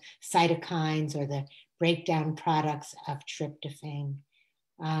called cytokines, or the breakdown products of tryptophan.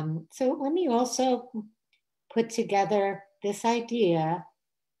 So let me also put together this idea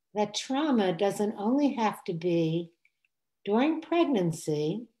that trauma doesn't only have to be during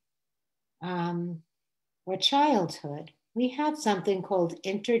pregnancy or childhood. We have something called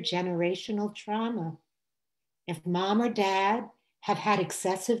intergenerational trauma. If mom or dad have had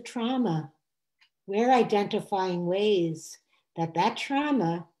excessive trauma, we're identifying ways that that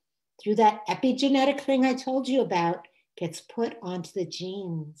trauma, through that epigenetic thing I told you about, gets put onto the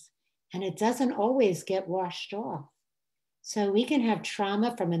genes, and it doesn't always get washed off. So we can have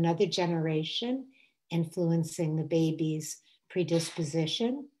trauma from another generation influencing the baby's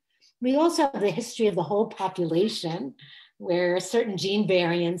predisposition. We also have the history of the whole population, where certain gene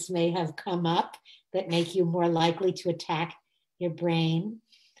variants may have come up that make you more likely to attack your brain.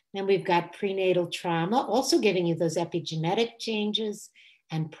 Then we've got prenatal trauma, also giving you those epigenetic changes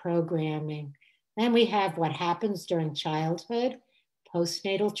and programming. Then we have what happens during childhood,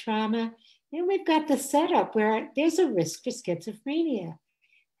 postnatal trauma. And we've got the setup where there's a risk for schizophrenia.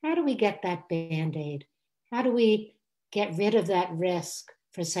 How do we get that Band-Aid? How do we get rid of that risk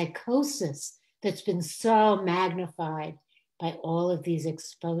for psychosis that's been so magnified by all of these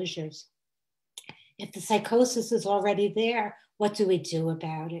exposures? If the psychosis is already there, what do we do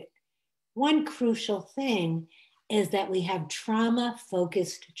about it? One crucial thing is that we have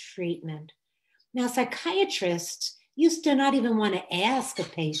trauma-focused treatment. Now, psychiatrists used to not even want to ask a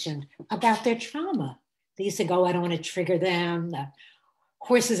patient about their trauma. They used to go, I don't want to trigger them, the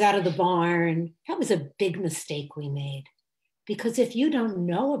horses out of the barn. That was a big mistake we made. Because if you don't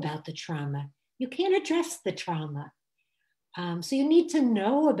know about the trauma, you can't address the trauma. So you need to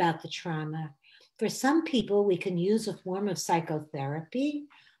know about the trauma. For some people, we can use a form of psychotherapy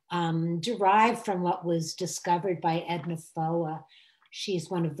derived from what was discovered by Edna Foa. She's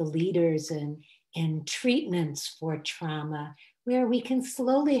one of the leaders in treatments for trauma, where we can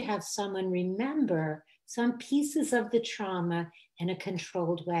slowly have someone remember some pieces of the trauma in a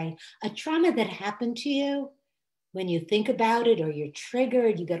controlled way. A trauma that happened to you, when you think about it or you're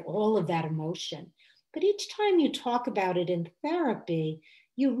triggered, you get all of that emotion. But each time you talk about it in therapy,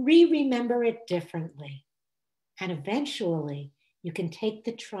 you remember it differently. And eventually, you can take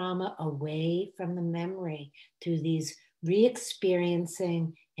the trauma away from the memory through these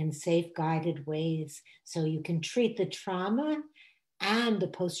re-experiencing in safe guided ways. So you can treat the trauma and the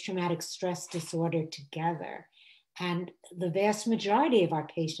post-traumatic stress disorder together. And the vast majority of our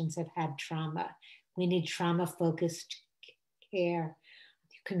patients have had trauma. We need trauma-focused care.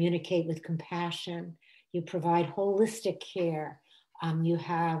 You communicate with compassion. You provide holistic care. You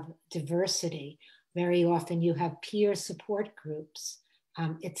have diversity. Very often you have peer support groups.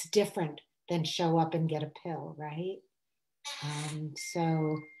 It's different than show up and get a pill, right?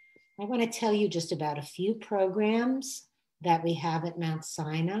 So I want to tell you just about a few programs that we have at Mount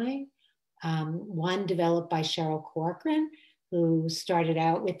Sinai. One developed by Cheryl Corcoran, who started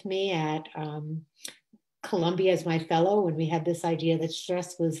out with me at Columbia as my fellow when we had this idea that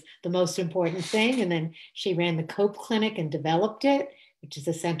stress was the most important thing. And then she ran the COPE Clinic and developed it, which is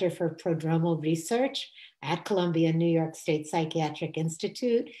a Center for Prodromal Research at Columbia, New York State Psychiatric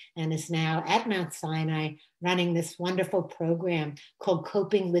Institute, and is now at Mount Sinai running this wonderful program called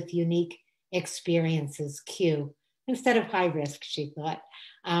Coping with Unique Experiences, Q, instead of high risk, she thought,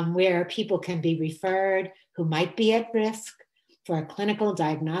 where people can be referred who might be at risk for a clinical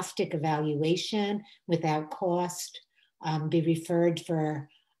diagnostic evaluation without cost, be referred for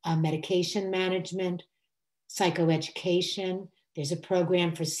medication management, psychoeducation. There's a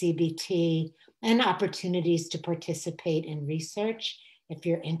program for CBT and opportunities to participate in research. If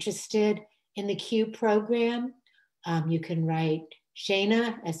you're interested in the Q program, you can write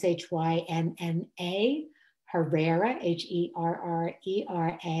Shana, S-H-Y-N-N-A, Herrera, H-E-R-R-E-R-A,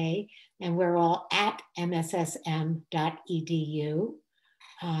 and we're all at mssm.edu.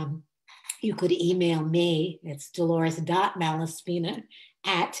 You could email me, it's dolores.malaspina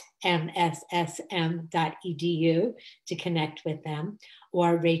at mssm.edu to connect with them,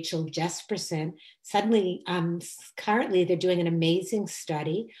 or Rachel Jesperson. Suddenly, currently they're doing an amazing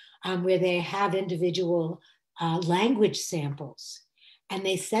study where they have individual language samples. And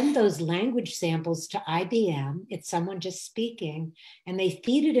they send those language samples to IBM, it's someone just speaking, and they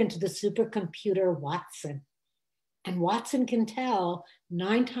feed it into the supercomputer Watson. And Watson can tell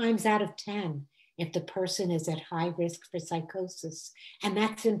 9 times out of 10 if the person is at high risk for psychosis. And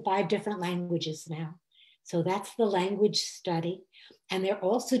that's in 5 different languages now. So that's the language study. And they're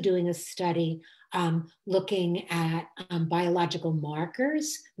also doing a study looking at biological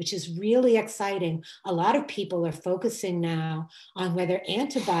markers, which is really exciting. A lot of people are focusing now on whether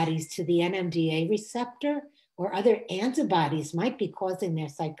antibodies to the NMDA receptor or other antibodies might be causing their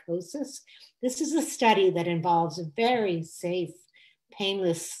psychosis. This is a study that involves a very safe,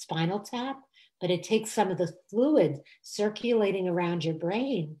 painless spinal tap, but it takes some of the fluid circulating around your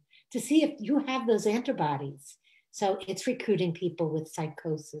brain to see if you have those antibodies. So it's recruiting people with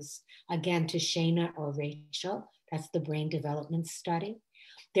psychosis, again, to Shana or Rachel. That's the brain development study.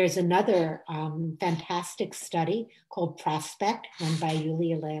 There's another fantastic study called Prospect, run by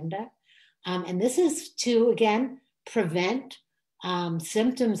Yulia Landa. And this is to, again, prevent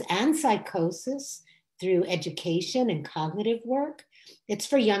symptoms and psychosis through education and cognitive work. It's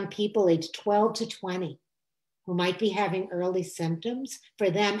for young people aged 12 to 20 who might be having early symptoms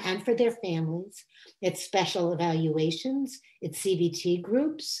for them and for their families. It's special evaluations, it's CBT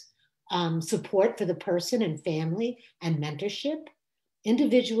groups, support for the person and family and mentorship,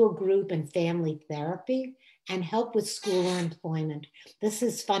 individual group and family therapy, and help with school or employment. This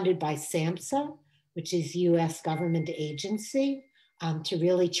is funded by SAMHSA, which is US government agency, to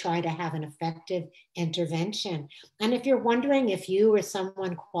really try to have an effective intervention. And if you're wondering if you or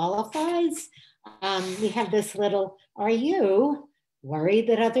someone qualifies, we have this little, are you worried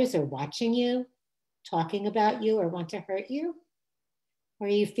that others are watching you, talking about you, or want to hurt you? Or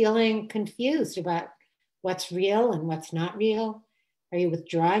are you feeling confused about what's real and what's not real? Are you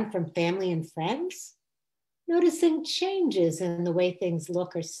withdrawing from family and friends? Noticing changes in the way things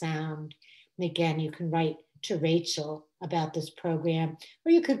look or sound. And again, you can write to Rachel about this program,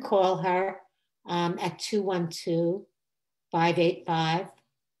 or you could call her at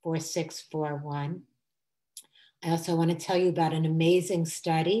 212-585-4641. I also want to tell you about an amazing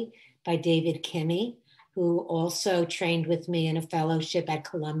study by David Kimmey, who also trained with me in a fellowship at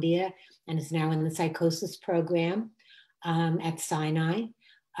Columbia and is now in the Psychosis Program at Sinai.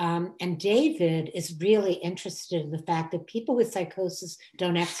 And David is really interested in the fact that people with psychosis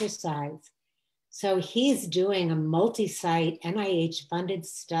don't exercise. So he's doing a multi-site NIH-funded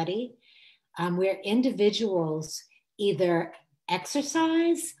study where individuals either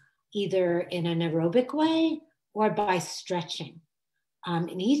exercise, either in an aerobic way or by stretching.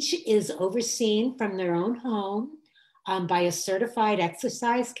 And each is overseen from their own home by a certified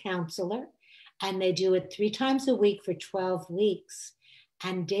exercise counselor, and they do it 3 times a week for 12 weeks.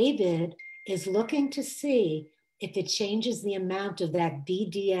 And David is looking to see if it changes the amount of that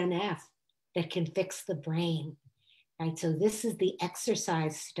BDNF that can fix the brain, right? So this is the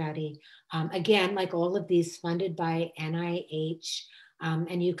exercise study. Again, like all of these funded by NIH,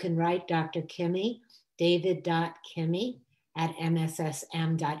 and you can write Dr. Kimmey,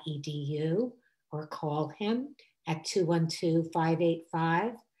 david.kimmey@mssm.edu, or call him at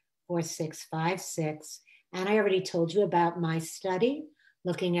 212-585-4656. And I already told you about my study,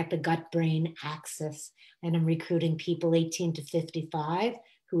 looking at the gut-brain axis, and I'm recruiting people 18 to 55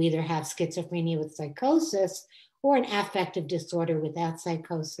 who either have schizophrenia with psychosis or an affective disorder without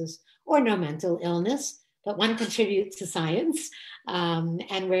psychosis or no mental illness, but one contributes to science.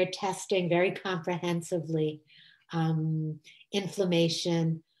 And we're testing very comprehensively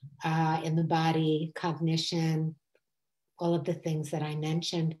inflammation in the body, cognition, all of the things that I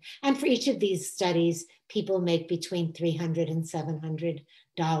mentioned. And for each of these studies, people make between $300 and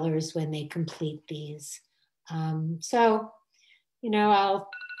 $700 when they complete these. So, I'll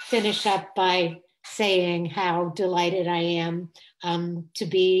finish up by saying how delighted I am to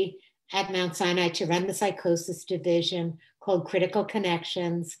be at Mount Sinai to run the psychosis division called Critical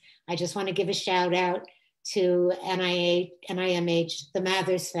Connections. I just want to give a shout out to NIMH, the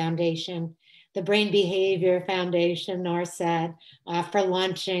Mathers Foundation, the Brain Behavior Foundation, NARSAD, for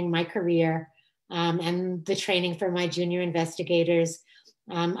launching my career and the training for my junior investigators.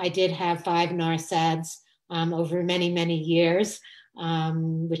 I did have 5 NARSADs over many, many years,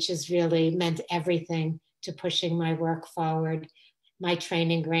 which has really meant everything to pushing my work forward, my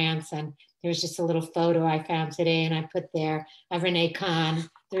training grants. And there's just a little photo I found today, and I put there of Icahn,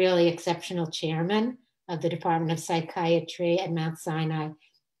 the really exceptional chairman of the Department of Psychiatry at Mount Sinai,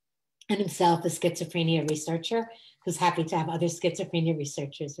 and himself a schizophrenia researcher who's happy to have other schizophrenia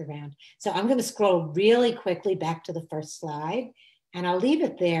researchers around. So I'm going to scroll really quickly back to the first slide, and I'll leave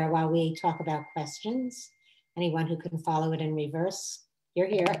it there while we talk about questions. Anyone who can follow it in reverse, you're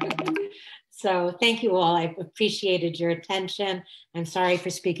here. So thank you all. I've appreciated your attention. I'm sorry for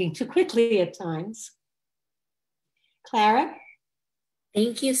speaking too quickly at times. Clara?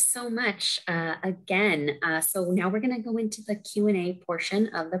 Thank you so much again. So now we're going to go into the Q&A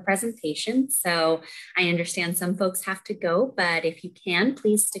portion of the presentation. So I understand some folks have to go, but if you can,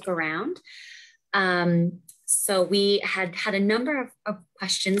 please stick around. So we had a number of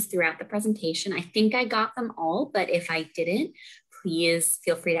questions throughout the presentation. I think I got them all, but if I didn't, please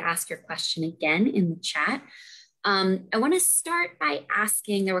feel free to ask your question again in the chat. I want to start by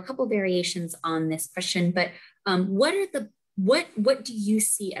asking, there were a couple of variations on this question, but what do you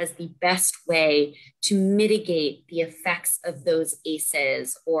see as the best way to mitigate the effects of those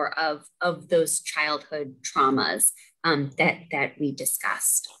ACEs or of those childhood traumas that we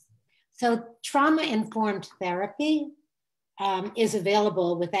discussed? So trauma-informed therapy is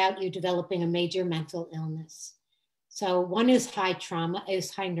available without you developing a major mental illness. So one is high trauma,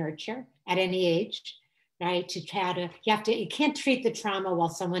 is high nurture at any age. right? You can't treat the trauma while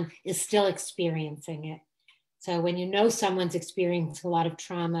someone is still experiencing it. So when you know someone's experienced a lot of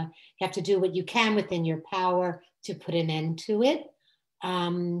trauma, you have to do what you can within your power to put an end to it.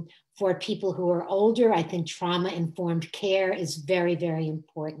 For people who are older, I think trauma-informed care is very, very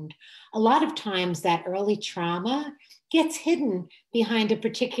important. A lot of times that early trauma gets hidden behind a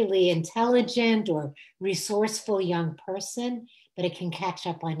particularly intelligent or resourceful young person, but it can catch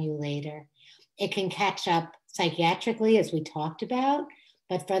up on you later. It can catch up psychiatrically, as we talked about,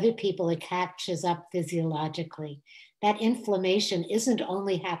 but for other people, it catches up physiologically. That inflammation isn't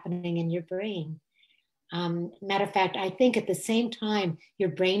only happening in your brain. Matter of fact, I think at the same time your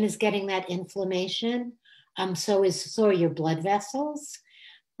brain is getting that inflammation, so are your blood vessels.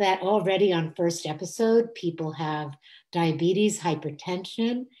 That already on first episode, people have diabetes,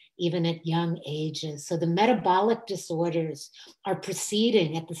 hypertension, even at young ages. So the metabolic disorders are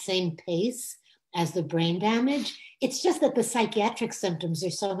proceeding at the same pace as the brain damage. It's just that the psychiatric symptoms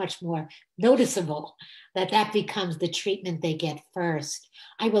are so much more noticeable that becomes the treatment they get first.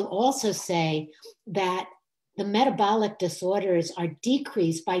 I will also say that the metabolic disorders are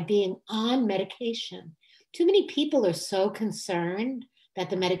decreased by being on medication. Too many people are so concerned that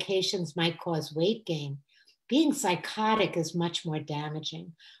the medications might cause weight gain. Being psychotic is much more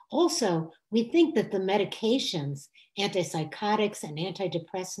damaging. Also, we think that the medications, antipsychotics and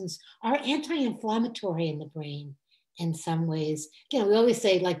antidepressants, are anti-inflammatory in the brain in some ways. We always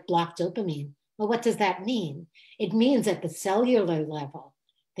say like block dopamine. Well, what does that mean? It means at the cellular level,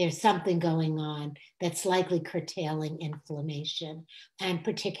 there's something going on that's likely curtailing inflammation, and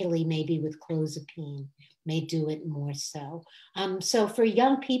particularly maybe with clozapine may do it more so. So for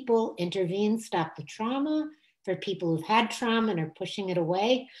young people, intervene, stop the trauma. For people who've had trauma and are pushing it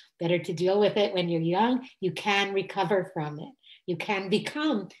away, better to deal with it when you're young. You can recover from it. You can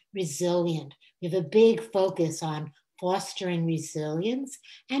become resilient. We have a big focus on fostering resilience.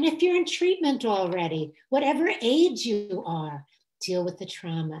 And if you're in treatment already, whatever age you are, deal with the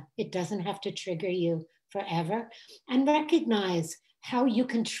trauma. It doesn't have to trigger you forever. And recognize how you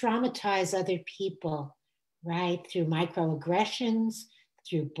can traumatize other people, right? Through microaggressions,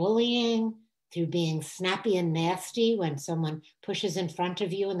 through bullying, through being snappy and nasty when someone pushes in front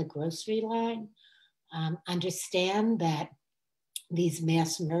of you in the grocery line. Understand that these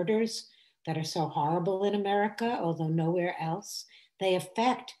mass murders that are so horrible in America, although nowhere else, they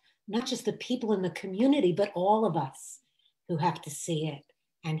affect not just the people in the community, but all of us who have to see it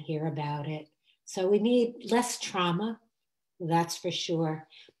and hear about it. So we need less trauma, that's for sure.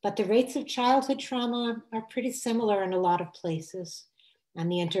 But the rates of childhood trauma are pretty similar in a lot of places, and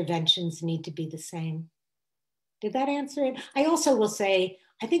the interventions need to be the same. Did that answer it? I also will say,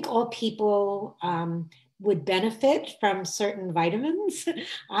 I think all people would benefit from certain vitamins.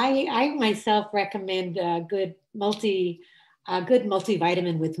 I myself recommend a good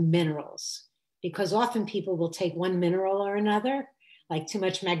multivitamin with minerals, because often people will take one mineral or another, like too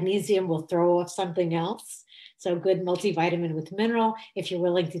much magnesium will throw off something else. So good multivitamin with mineral. If you're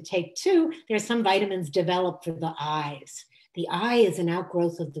willing to take two, there's some vitamins developed for the eyes. The eye is an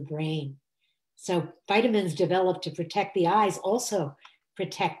outgrowth of the brain. So vitamins developed to protect the eyes also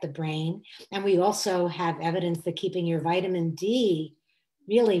protect the brain. And we also have evidence that keeping your vitamin D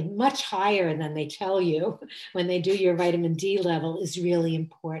really much higher than they tell you when they do your vitamin D level is really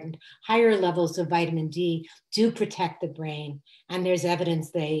important. Higher levels of vitamin D do protect the brain. And there's evidence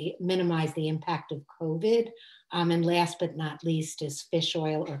they minimize the impact of COVID. And last but not least is fish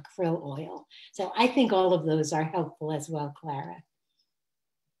oil or krill oil. So I think all of those are helpful as well, Clara.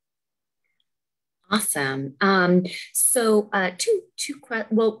 Awesome. One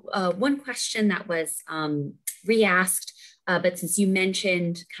question that was re-asked, but since you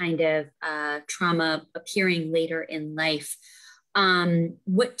mentioned kind of trauma appearing later in life,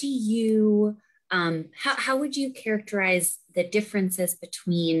 what do you, how would you characterize the differences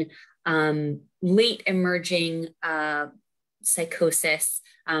between late emerging psychosis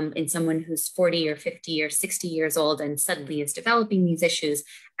in someone who's 40 or 50 or 60 years old and suddenly is developing these issues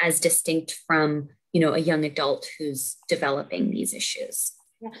as distinct from, a young adult who's developing these issues?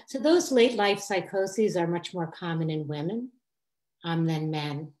 Yeah. So those late life psychoses are much more common in women than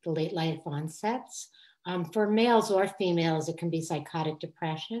men, the late life onsets. For males or females, it can be psychotic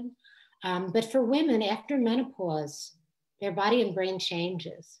depression. But for women, after menopause, their body and brain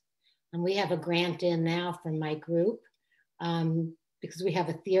changes. And we have a grant in now from my group because we have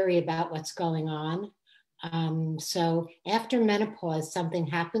a theory about what's going on. So after menopause, something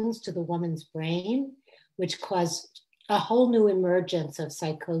happens to the woman's brain, which caused a whole new emergence of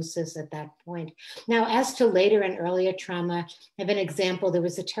psychosis at that point. Now, as to later and earlier trauma, I have an example. There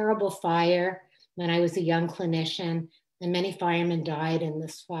was a terrible fire when I was a young clinician, and many firemen died in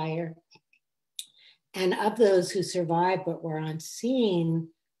this fire. And of those who survived but were on scene,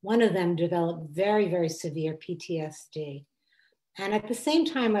 one of them developed very, very severe PTSD. And at the same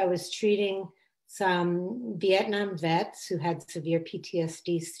time, I was treating some Vietnam vets who had severe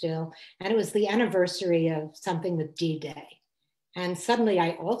PTSD still. And it was the anniversary of something with D-Day. And suddenly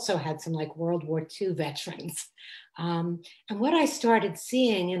I also had some like World War II veterans. And what I started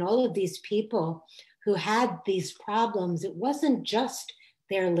seeing in all of these people who had these problems, it wasn't just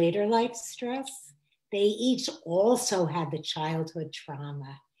their later life stress. They each also had the childhood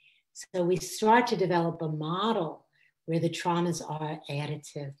trauma. So we start to develop a model where the traumas are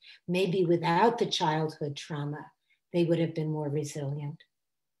additive. Maybe without the childhood trauma, they would have been more resilient.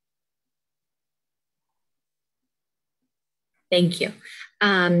 Thank you.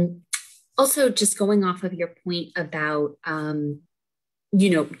 Also, just going off of your point about,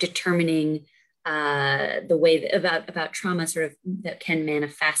 determining the way about trauma sort of that can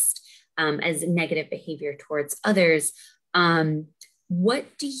manifest as negative behavior towards others. What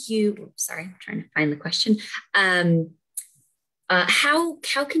do you, sorry, I'm trying to find the question.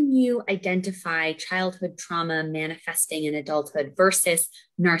 How can you identify childhood trauma manifesting in adulthood versus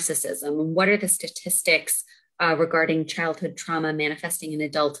narcissism? And what are the statistics regarding childhood trauma manifesting in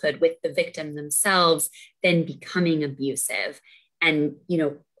adulthood with the victim themselves then becoming abusive? And,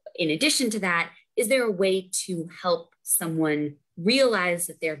 in addition to that, is there a way to help someone realize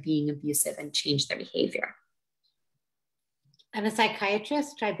that they're being abusive and change their behavior? I'm a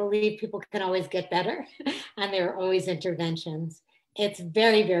psychiatrist. I believe people can always get better and there are always interventions. It's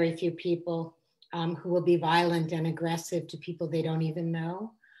very, very few people who will be violent and aggressive to people they don't even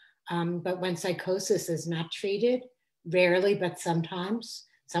know. But when psychosis is not treated, rarely, but sometimes,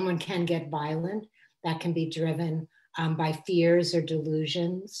 someone can get violent. That can be driven by fears or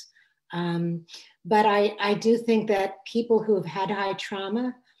delusions. But I do think that people who have had high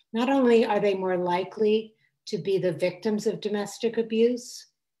trauma, not only are they more likely to be the victims of domestic abuse,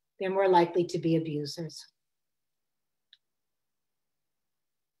 they're more likely to be abusers.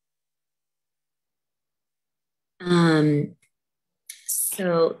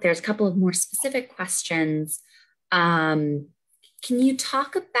 So there's a couple of more specific questions. Can you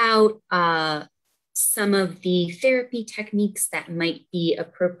talk about some of the therapy techniques that might be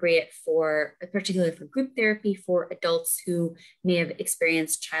appropriate for, particularly for group therapy for adults who may have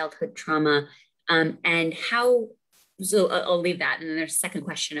experienced childhood trauma, and how, so I'll leave that. And then there's a second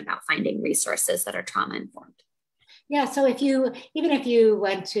question about finding resources that are trauma informed. Yeah, so even if you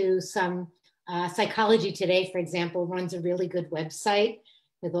went to some Psychology Today, for example, runs a really good website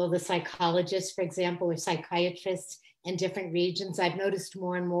with all the psychologists, for example, or psychiatrists in different regions. I've noticed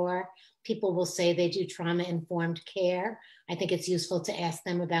more and more people will say they do trauma-informed care. I think it's useful to ask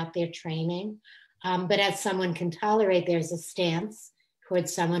them about their training. But as someone can tolerate, there's a stance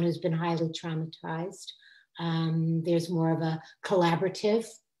towards someone who's been highly traumatized. There's more of a collaborative,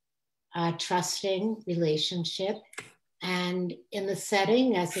 trusting relationship. And in the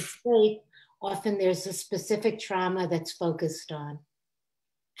setting, as it's safe, often there's a specific trauma that's focused on.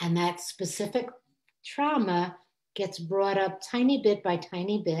 And that specific trauma gets brought up tiny bit by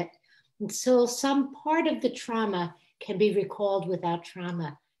tiny bit until some part of the trauma can be recalled without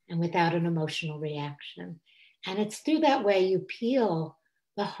trauma and without an emotional reaction. And it's through that way you peel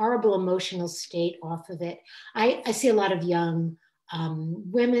the horrible emotional state off of it. I see a lot of young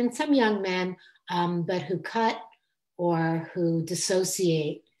women, some young men, but who cut or who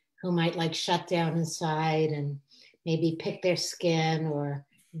dissociate, who might like shut down inside and maybe pick their skin or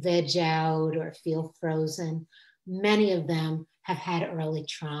veg out or feel frozen. Many of them have had early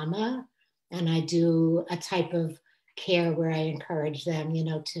trauma, and I do a type of care where I encourage them,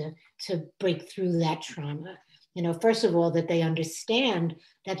 to break through that trauma. First of all, that they understand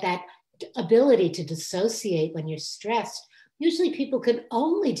that ability to dissociate when you're stressed, usually people can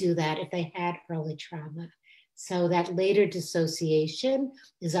only do that if they had early trauma. So that later dissociation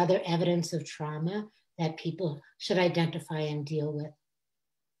is other evidence of trauma that people should identify and deal with.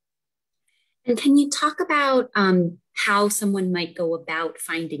 And can you talk about how someone might go about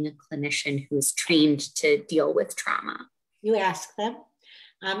finding a clinician who is trained to deal with trauma? You ask them.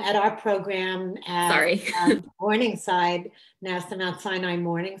 At our program at Morningside, now it's the Mount Sinai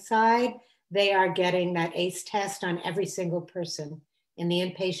Morningside, they are getting that ACE test on every single person in the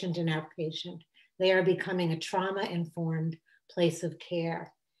inpatient and outpatient. They are becoming a trauma-informed place of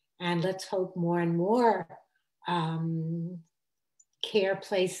care. And let's hope more and more care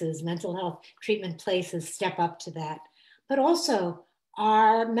places, mental health treatment places step up to that. But also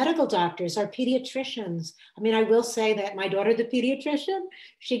our medical doctors, our pediatricians. I mean, I will say that my daughter, the pediatrician,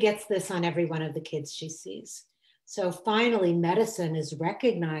 she gets this on every one of the kids she sees. So finally, medicine is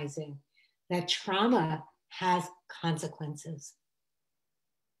recognizing that trauma has consequences.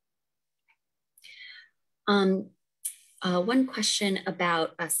 One question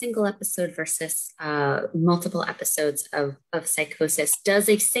about a single episode versus multiple episodes of psychosis. Does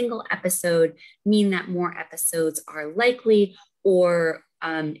a single episode mean that more episodes are likely, or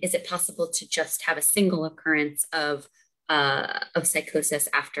is it possible to just have a single occurrence of psychosis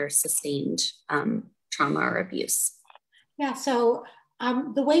after sustained trauma or abuse? Yeah, so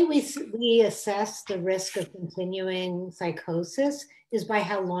the way we assess the risk of continuing psychosis is by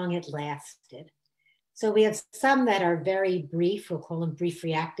how long it lasted. So we have some that are very brief, we'll call them brief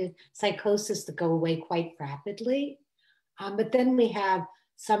reactive psychosis, that go away quite rapidly. But then we have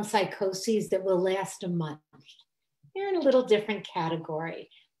some psychoses that will last a month. They're in a little different category,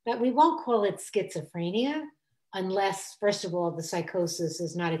 but we won't call it schizophrenia unless, first of all, the psychosis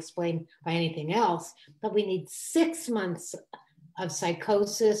is not explained by anything else, but we need 6 months of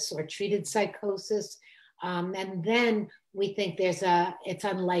psychosis or treated psychosis. And then we think it's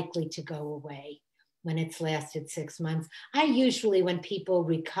unlikely to go away when it's lasted 6 months. I usually, when people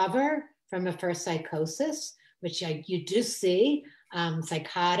recover from a first psychosis, which you do see,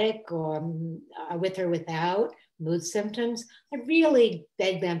 psychotic or with or without mood symptoms, I really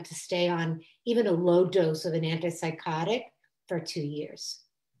beg them to stay on even a low dose of an antipsychotic for 2 years.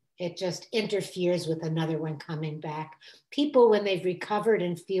 It just interferes with another one coming back. People, when they've recovered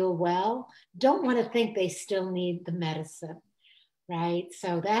and feel well, don't want to think they still need the medicine, right?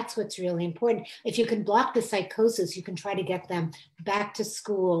 So that's what's really important. If you can block the psychosis, you can try to get them back to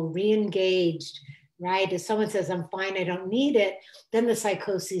school, re-engaged, right? If someone says, I'm fine, I don't need it, then the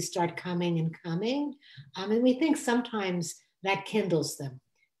psychoses start coming and coming. And we think sometimes that kindles them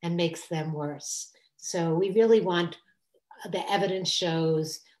and makes them worse. So we really want, the evidence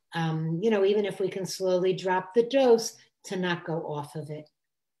shows, even if we can slowly drop the dose, to not go off of it.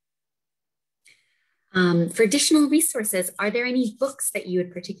 For additional resources, are there any books that you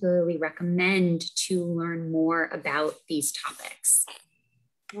would particularly recommend to learn more about these topics?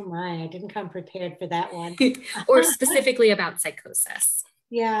 Oh my, I didn't come prepared for that one. Or specifically about psychosis?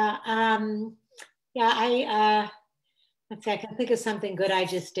 Yeah, let's see, I can think of something good I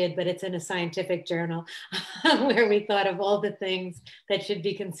just did, but it's in a scientific journal where we thought of all the things that should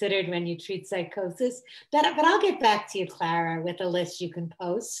be considered when you treat psychosis. But I'll get back to you, Clara, with a list you can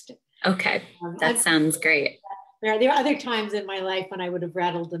post. Okay, that sounds great. There are other times in my life when I would have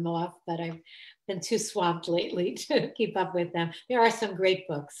rattled them off, but I've been too swamped lately to keep up with them. There are some great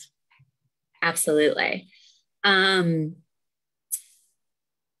books. Absolutely. So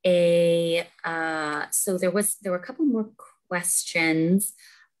there were a couple more questions.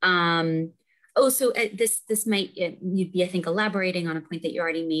 This might, you'd be, I think, elaborating on a point that you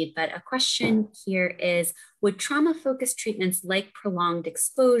already made, but a question here is, would trauma-focused treatments like prolonged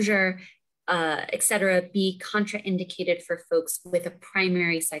exposure, et cetera, be contraindicated for folks with a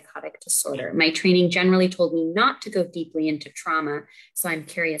primary psychotic disorder? My training generally told me not to go deeply into trauma, so I'm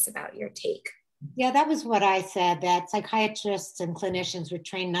curious about your take. Yeah, that was what I said, that psychiatrists and clinicians were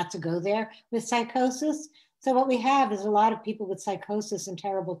trained not to go there with psychosis. So what we have is a lot of people with psychosis and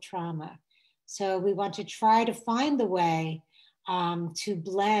terrible trauma. So we want to try to find the way to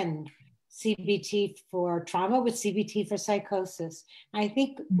blend CBT for trauma with CBT for psychosis. I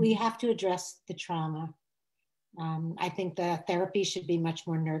think we have to address the trauma. I think the therapy should be much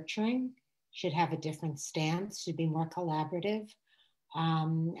more nurturing, should have a different stance, should be more collaborative,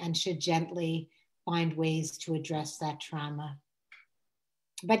 and should gently find ways to address that trauma.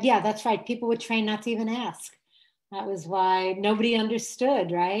 But yeah, that's right. People were trained not to even ask. That was why nobody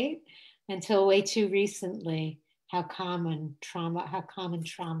understood, right? Until way too recently, how common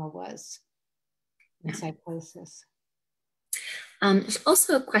trauma was in psychosis. There's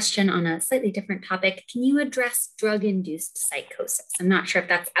also a question on a slightly different topic. Can you address drug-induced psychosis? I'm not sure if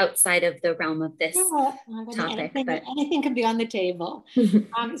that's outside of the realm of this topic. Anything can be on the table.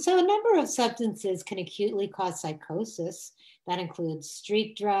 So a number of substances can acutely cause psychosis. That includes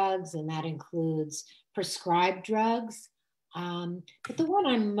street drugs, and that includes prescribed drugs. But the one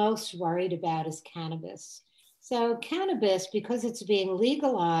I'm most worried about is cannabis. So cannabis, because it's being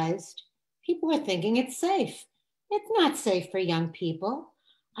legalized, people are thinking it's safe. It's not safe for young people.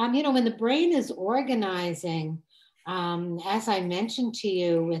 When the brain is organizing, as I mentioned to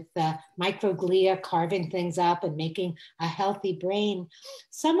you, with the microglia carving things up and making a healthy brain,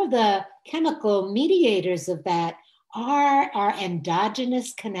 some of the chemical mediators of that are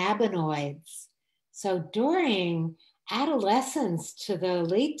endogenous cannabinoids. So during adolescence to the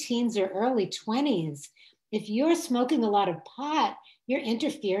late teens or early 20s, if you're smoking a lot of pot, you're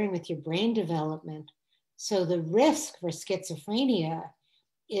interfering with your brain development. So the risk for schizophrenia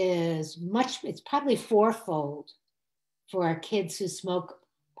is it's probably fourfold for kids who smoke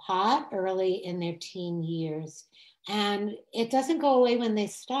pot early in their teen years. And it doesn't go away when they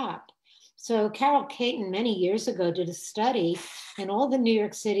stop. So Carol Caton many years ago did a study in all the New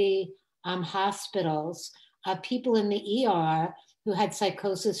York City hospitals of people in the ER who had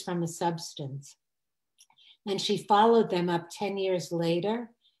psychosis from a substance. And she followed them up 10 years later,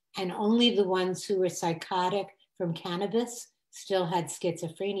 and only the ones who were psychotic from cannabis still had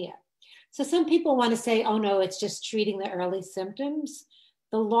schizophrenia. So some people want to say, oh no, it's just treating the early symptoms.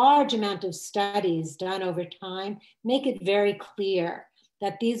 The large amount of studies done over time make it very clear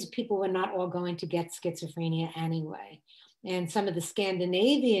that these people were not all going to get schizophrenia anyway. And some of the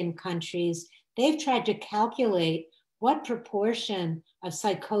Scandinavian countries, they've tried to calculate what proportion of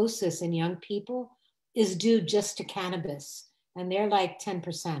psychosis in young people is due just to cannabis. And they're like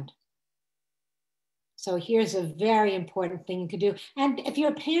 10%. So here's a very important thing you can do. And if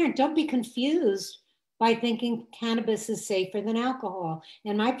you're a parent, don't be confused by thinking cannabis is safer than alcohol.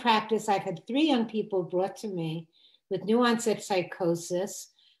 In my practice, I've had 3 young people brought to me with new onset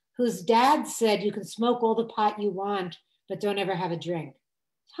psychosis, whose dad said, you can smoke all the pot you want, but don't ever have a drink.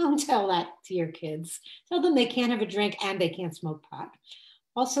 Don't tell that to your kids. Tell them they can't have a drink and they can't smoke pot.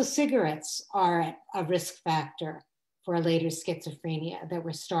 Also, cigarettes are a risk factor for later schizophrenia that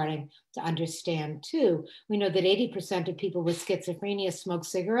we're starting to understand too. We know that 80% of people with schizophrenia smoke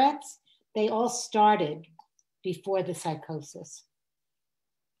cigarettes. They all started before the psychosis.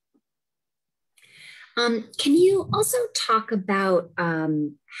 Can you also talk about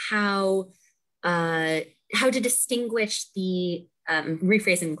how to distinguish the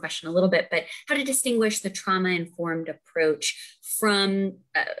rephrasing the question a little bit, but how to distinguish the trauma-informed approach from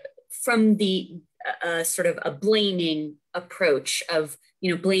the sort of a blaming approach of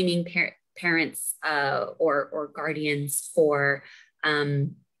blaming parents or guardians for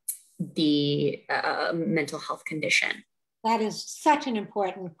the mental health condition? That is such an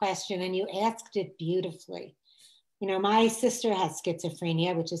important question, and you asked it beautifully. My sister has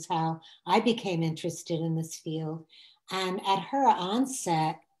schizophrenia, which is how I became interested in this field. And at her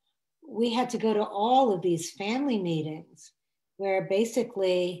onset, we had to go to all of these family meetings where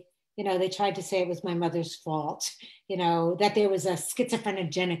basically, they tried to say it was my mother's fault, that there was a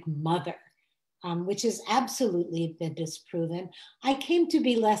schizophrenic mother, which has absolutely been disproven. I came to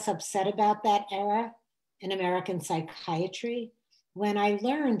be less upset about that era in American psychiatry when I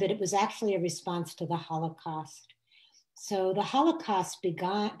learned that it was actually a response to the Holocaust. So the Holocaust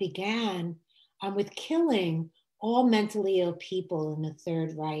began with killing all mentally ill people in the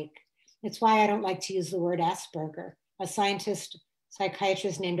Third Reich. It's why I don't like to use the word Asperger. A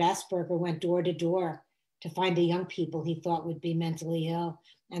psychiatrist named Asperger went door to door to find the young people he thought would be mentally ill,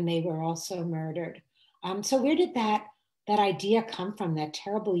 and they were also murdered. So where did that idea come from, that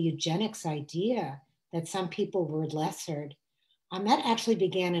terrible eugenics idea that some people were lessered? That actually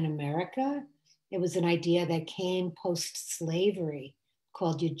began in America. It was an idea that came post-slavery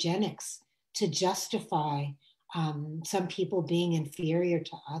called eugenics to justify some people being inferior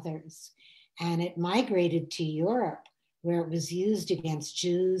to others. And it migrated to Europe, where it was used against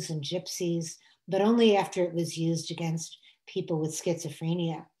Jews and gypsies, but only after it was used against people with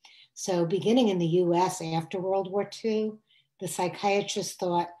schizophrenia. So beginning in the US after World War II, the psychiatrists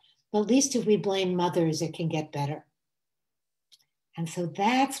thought, well, at least if we blame mothers, it can get better. And so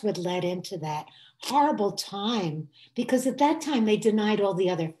that's what led into that horrible time, because at that time they denied all the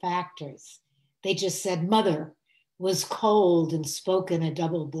other factors. They just said mother was cold and spoke in a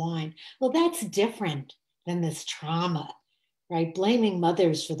double blind. Well, that's different than this trauma, right? Blaming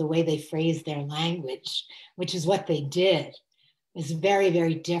mothers for the way they phrased their language, which is what they did, is very,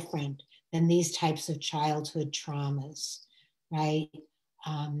 very different than these types of childhood traumas, right?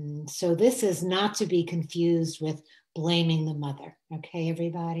 So this is not to be confused with blaming the mother, okay,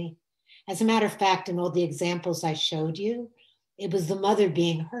 everybody? As a matter of fact, in all the examples I showed you, it was the mother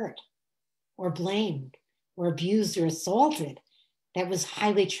being hurt or blamed or abused or assaulted that was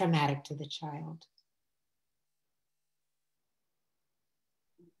highly traumatic to the child.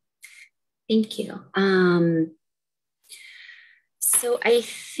 Thank you. So I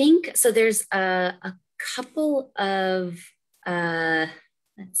think, so there's a couple of, let's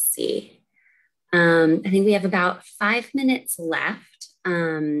see, I think we have about 5 minutes left.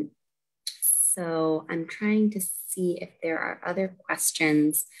 So I'm trying to see if there are other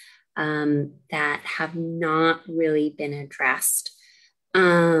questions that have not really been addressed.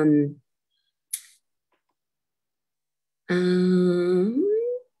 Um,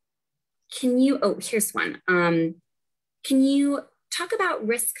 here's one. Can you talk about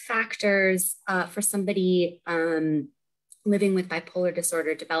risk factors for somebody living with bipolar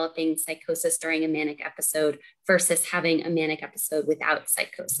disorder, developing psychosis during a manic episode versus having a manic episode without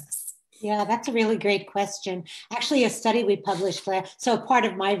psychosis? Yeah, that's a really great question. Actually, a study we published, so part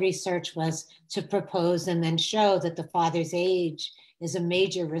of my research was to propose and then show that the father's age is a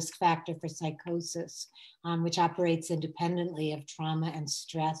major risk factor for psychosis, which operates independently of trauma and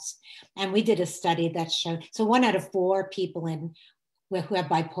stress. And we did a study that showed, so 1 out of 4 people who have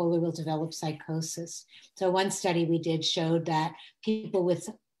bipolar will develop psychosis. So one study we did showed that people with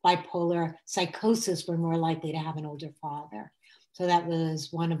bipolar psychosis were more likely to have an older father. So that was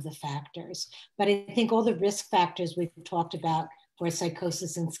one of the factors. But I think all the risk factors we've talked about for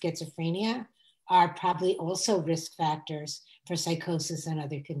psychosis and schizophrenia are probably also risk factors for psychosis and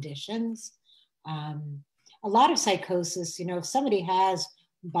other conditions. A lot of psychosis, if somebody has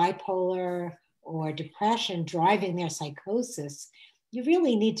bipolar or depression driving their psychosis, you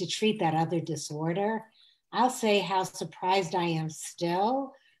really need to treat that other disorder. I'll say how surprised I am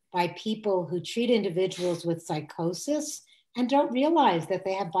still by people who treat individuals with psychosis and don't realize that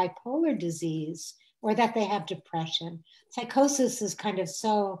they have bipolar disease or that they have depression. Psychosis is kind of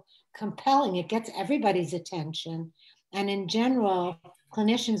so compelling. It gets everybody's attention. And in general,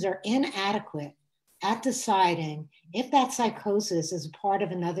 clinicians are inadequate at deciding if that psychosis is part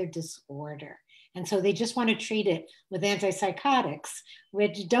of another disorder. And so they just want to treat it with antipsychotics,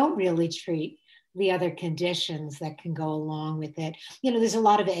 which don't really treat the other conditions that can go along with it. There's a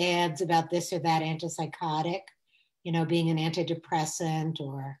lot of ads about this or that antipsychotic, being an antidepressant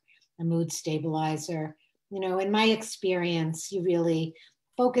or a mood stabilizer. In my experience, you really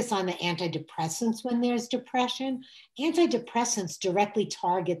focus on the antidepressants when there's depression. Antidepressants directly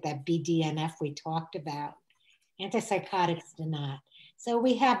target that BDNF we talked about. Antipsychotics do not. So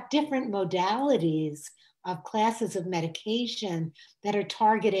we have different modalities of classes of medication that are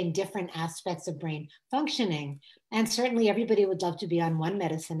targeting different aspects of brain functioning. And certainly everybody would love to be on one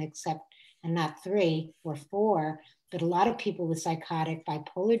medicine and not 3 or 4, but a lot of people with psychotic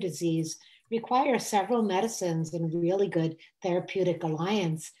bipolar disease require several medicines and really good therapeutic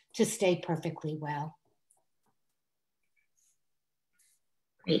alliance to stay perfectly well.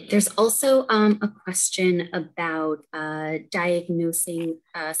 Great. There's also a question about diagnosing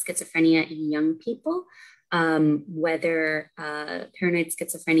schizophrenia in young people, whether paranoid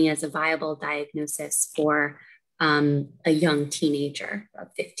schizophrenia is a viable diagnosis for a young teenager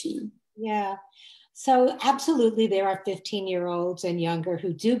of 15. Yeah. So absolutely, there are 15-year-olds and younger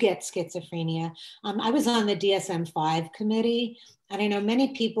who do get schizophrenia. I was on the DSM-5 committee, and I know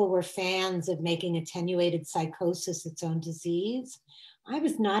many people were fans of making attenuated psychosis its own disease. I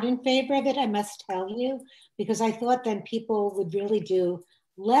was not in favor of it, I must tell you, because I thought then people would really do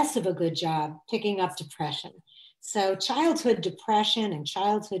less of a good job picking up depression. So childhood depression and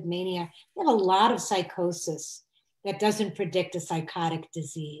childhood mania, we have a lot of psychosis that doesn't predict a psychotic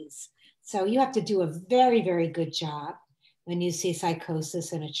disease. So you have to do a very, very good job when you see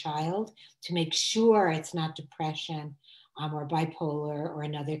psychosis in a child to make sure it's not depression or bipolar or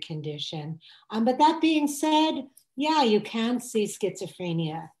another condition. But that being said, yeah, you can see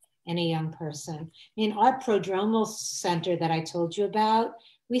schizophrenia in a young person. In our prodromal center that I told you about,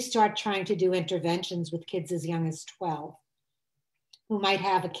 we start trying to do interventions with kids as young as 12 who might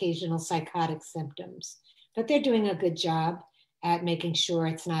have occasional psychotic symptoms, but they're doing a good job at making sure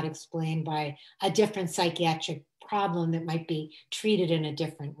it's not explained by a different psychiatric problem that might be treated in a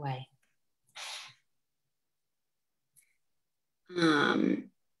different way. One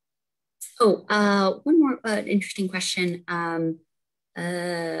more interesting question.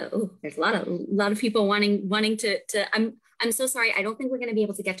 There's a lot of people wanting to. I'm so sorry. I don't think we're going to be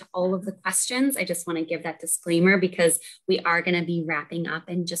able to get to all of the questions. I just want to give that disclaimer because we are going to be wrapping up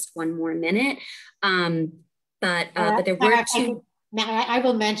in just one more minute. But there were two. I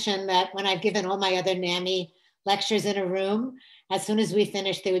will mention that when I've given all my other NAMI lectures in a room, as soon as we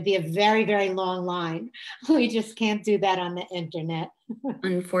finish, there would be a very, very long line. We just can't do that on the internet.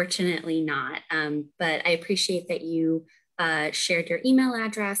 Unfortunately not. But I appreciate that you shared your email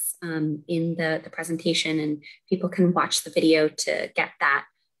address in the presentation, and people can watch the video to get that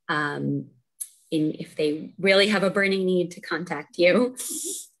if they really have a burning need to contact you.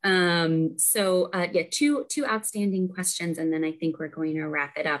 Two outstanding questions, and then I think we're going to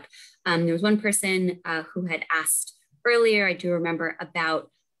wrap it up. There was one person who had asked earlier, I do remember, about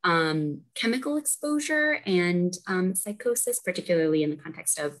chemical exposure and psychosis, particularly in the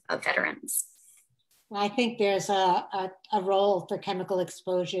context of veterans. Well, I think there's a role for chemical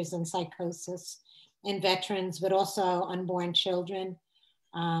exposures in psychosis. in veterans, but also unborn children,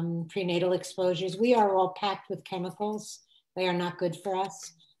 prenatal exposures. We are all packed with chemicals. They are not good for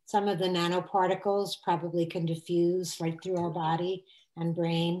us. Some of the nanoparticles probably can diffuse right through our body and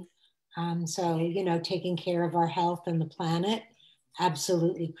brain. So, you know, taking care of our health and the planet,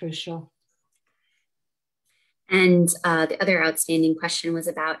 absolutely crucial. And the other outstanding question was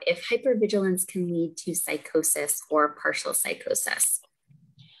about if hypervigilance can lead to psychosis or partial psychosis.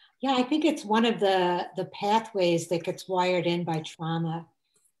 Yeah, I think it's one of the pathways that gets wired in by trauma,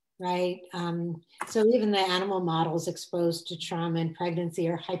 right? So even the animal models exposed to trauma and pregnancy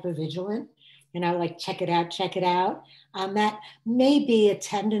are hypervigilant, you know, like check it out, check it out. That may be a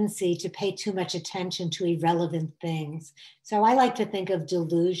tendency to pay too much attention to irrelevant things. So I like to think of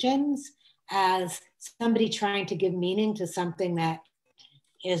delusions as somebody trying to give meaning to something that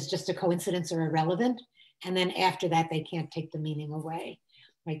is just a coincidence or irrelevant. And then after that, they can't take the meaning away.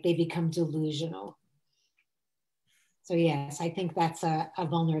 Like they become delusional. So yes, I think that's a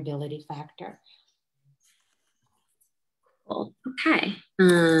vulnerability factor. Cool. Okay.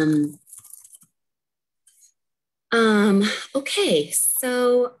 Okay.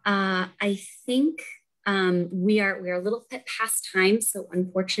 So I think we are a little bit past time. So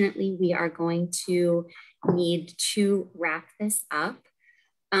unfortunately, we are going to need to wrap this up.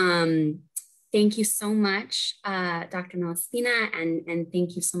 Thank you so much, Dr. Malaspina, and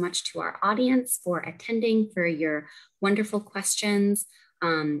thank you so much to our audience for attending, for your wonderful questions.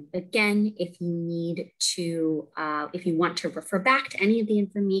 Again, if you want to refer back to any of the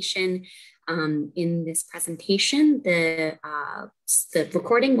information in this presentation, the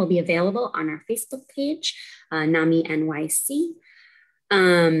recording will be available on our Facebook page, NAMI-NYC.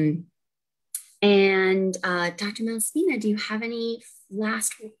 And Dr. Malaspina, do you have any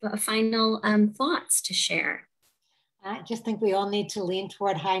last final thoughts to share? I just think we all need to lean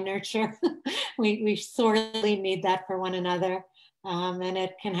toward high nurture. we sorely need that for one another, and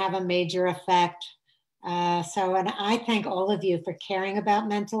it can have a major effect. And I thank all of you for caring about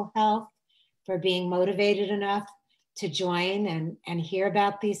mental health, for being motivated enough to join and hear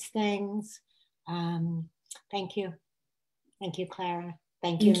about these things. Thank you. Thank you, Clara.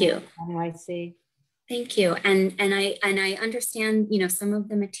 Thank you. NYC. Thank you. And I understand, you know, some of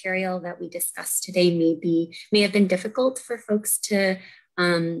the material that we discussed today may have been difficult for folks to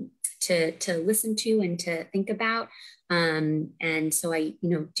listen to and to think about. And so I, you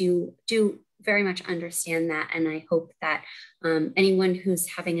know, do very much understand that. And I hope that anyone who's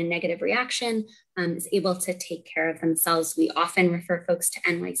having a negative reaction is able to take care of themselves. We often refer folks to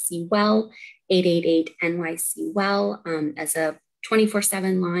NYC Well, 888 NYC Well, as a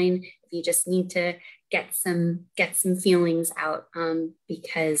 24/7 line if you just need to get some feelings out,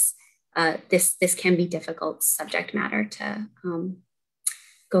 because this can be difficult subject matter to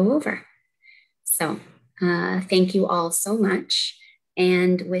go over. So thank you all so much.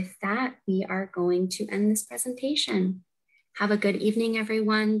 And with that, we are going to end this presentation. Have a good evening,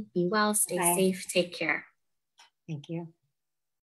 everyone. Be well, stay safe, take care. Thank you.